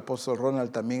siervo el apóstol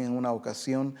Ronald también en una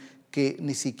ocasión, que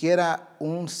ni siquiera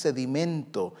un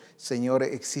sedimento, Señor,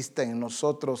 exista en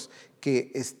nosotros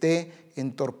que esté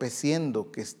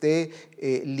entorpeciendo, que esté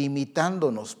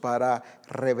limitándonos para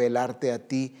revelarte a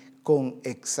ti con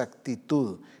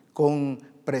exactitud, con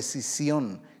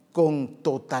precisión, con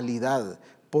totalidad,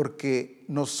 porque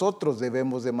nosotros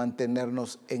debemos de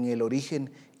mantenernos en el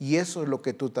origen, y eso es lo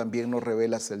que tú también nos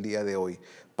revelas el día de hoy.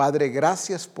 Padre,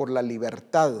 gracias por la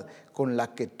libertad con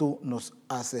la que tú nos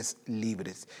haces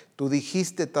libres. Tú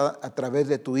dijiste a través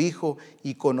de tu Hijo: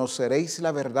 y conoceréis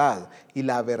la verdad, y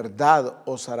la verdad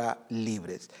os hará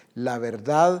libres. La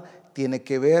verdad tiene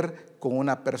que ver con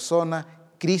una persona,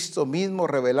 Cristo mismo,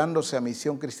 revelándose a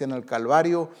Misión Cristiana del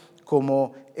Calvario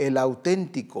como el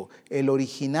auténtico, el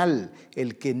original,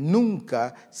 el que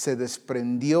nunca se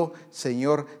desprendió,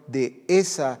 Señor, de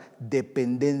esa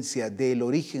dependencia, del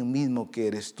origen mismo que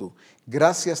eres tú.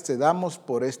 Gracias te damos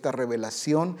por esta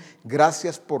revelación,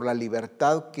 gracias por la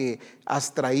libertad que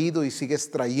has traído y sigues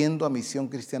trayendo a Misión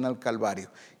Cristiana al Calvario.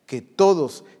 Que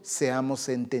todos seamos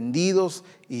entendidos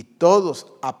y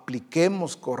todos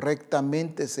apliquemos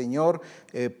correctamente, Señor,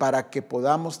 para que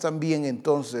podamos también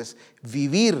entonces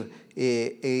vivir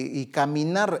y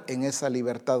caminar en esa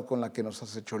libertad con la que nos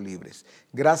has hecho libres.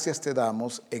 Gracias te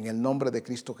damos en el nombre de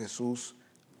Cristo Jesús.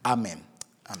 Amén.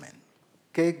 Amén.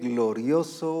 Qué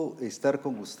glorioso estar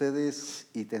con ustedes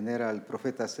y tener al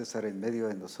profeta César en medio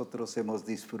de nosotros. Hemos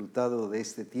disfrutado de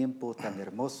este tiempo tan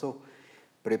hermoso.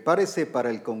 Prepárese para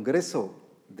el Congreso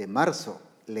de marzo.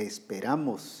 Le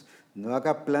esperamos. No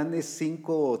haga planes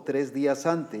 5 o 3 días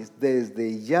antes.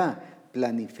 Desde ya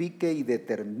planifique y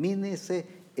determínese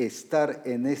estar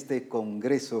en este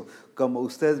Congreso. Como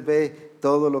usted ve,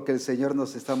 todo lo que el Señor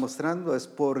nos está mostrando es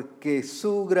porque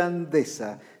su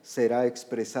grandeza será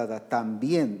expresada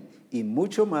también y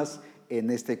mucho más en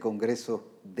este Congreso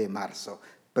de marzo.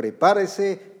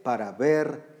 Prepárese para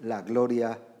ver la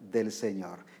gloria del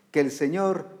Señor. Que el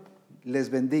Señor les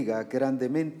bendiga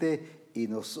grandemente y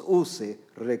nos use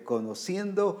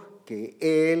reconociendo que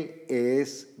Él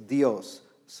es Dios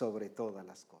sobre todas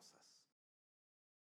las cosas.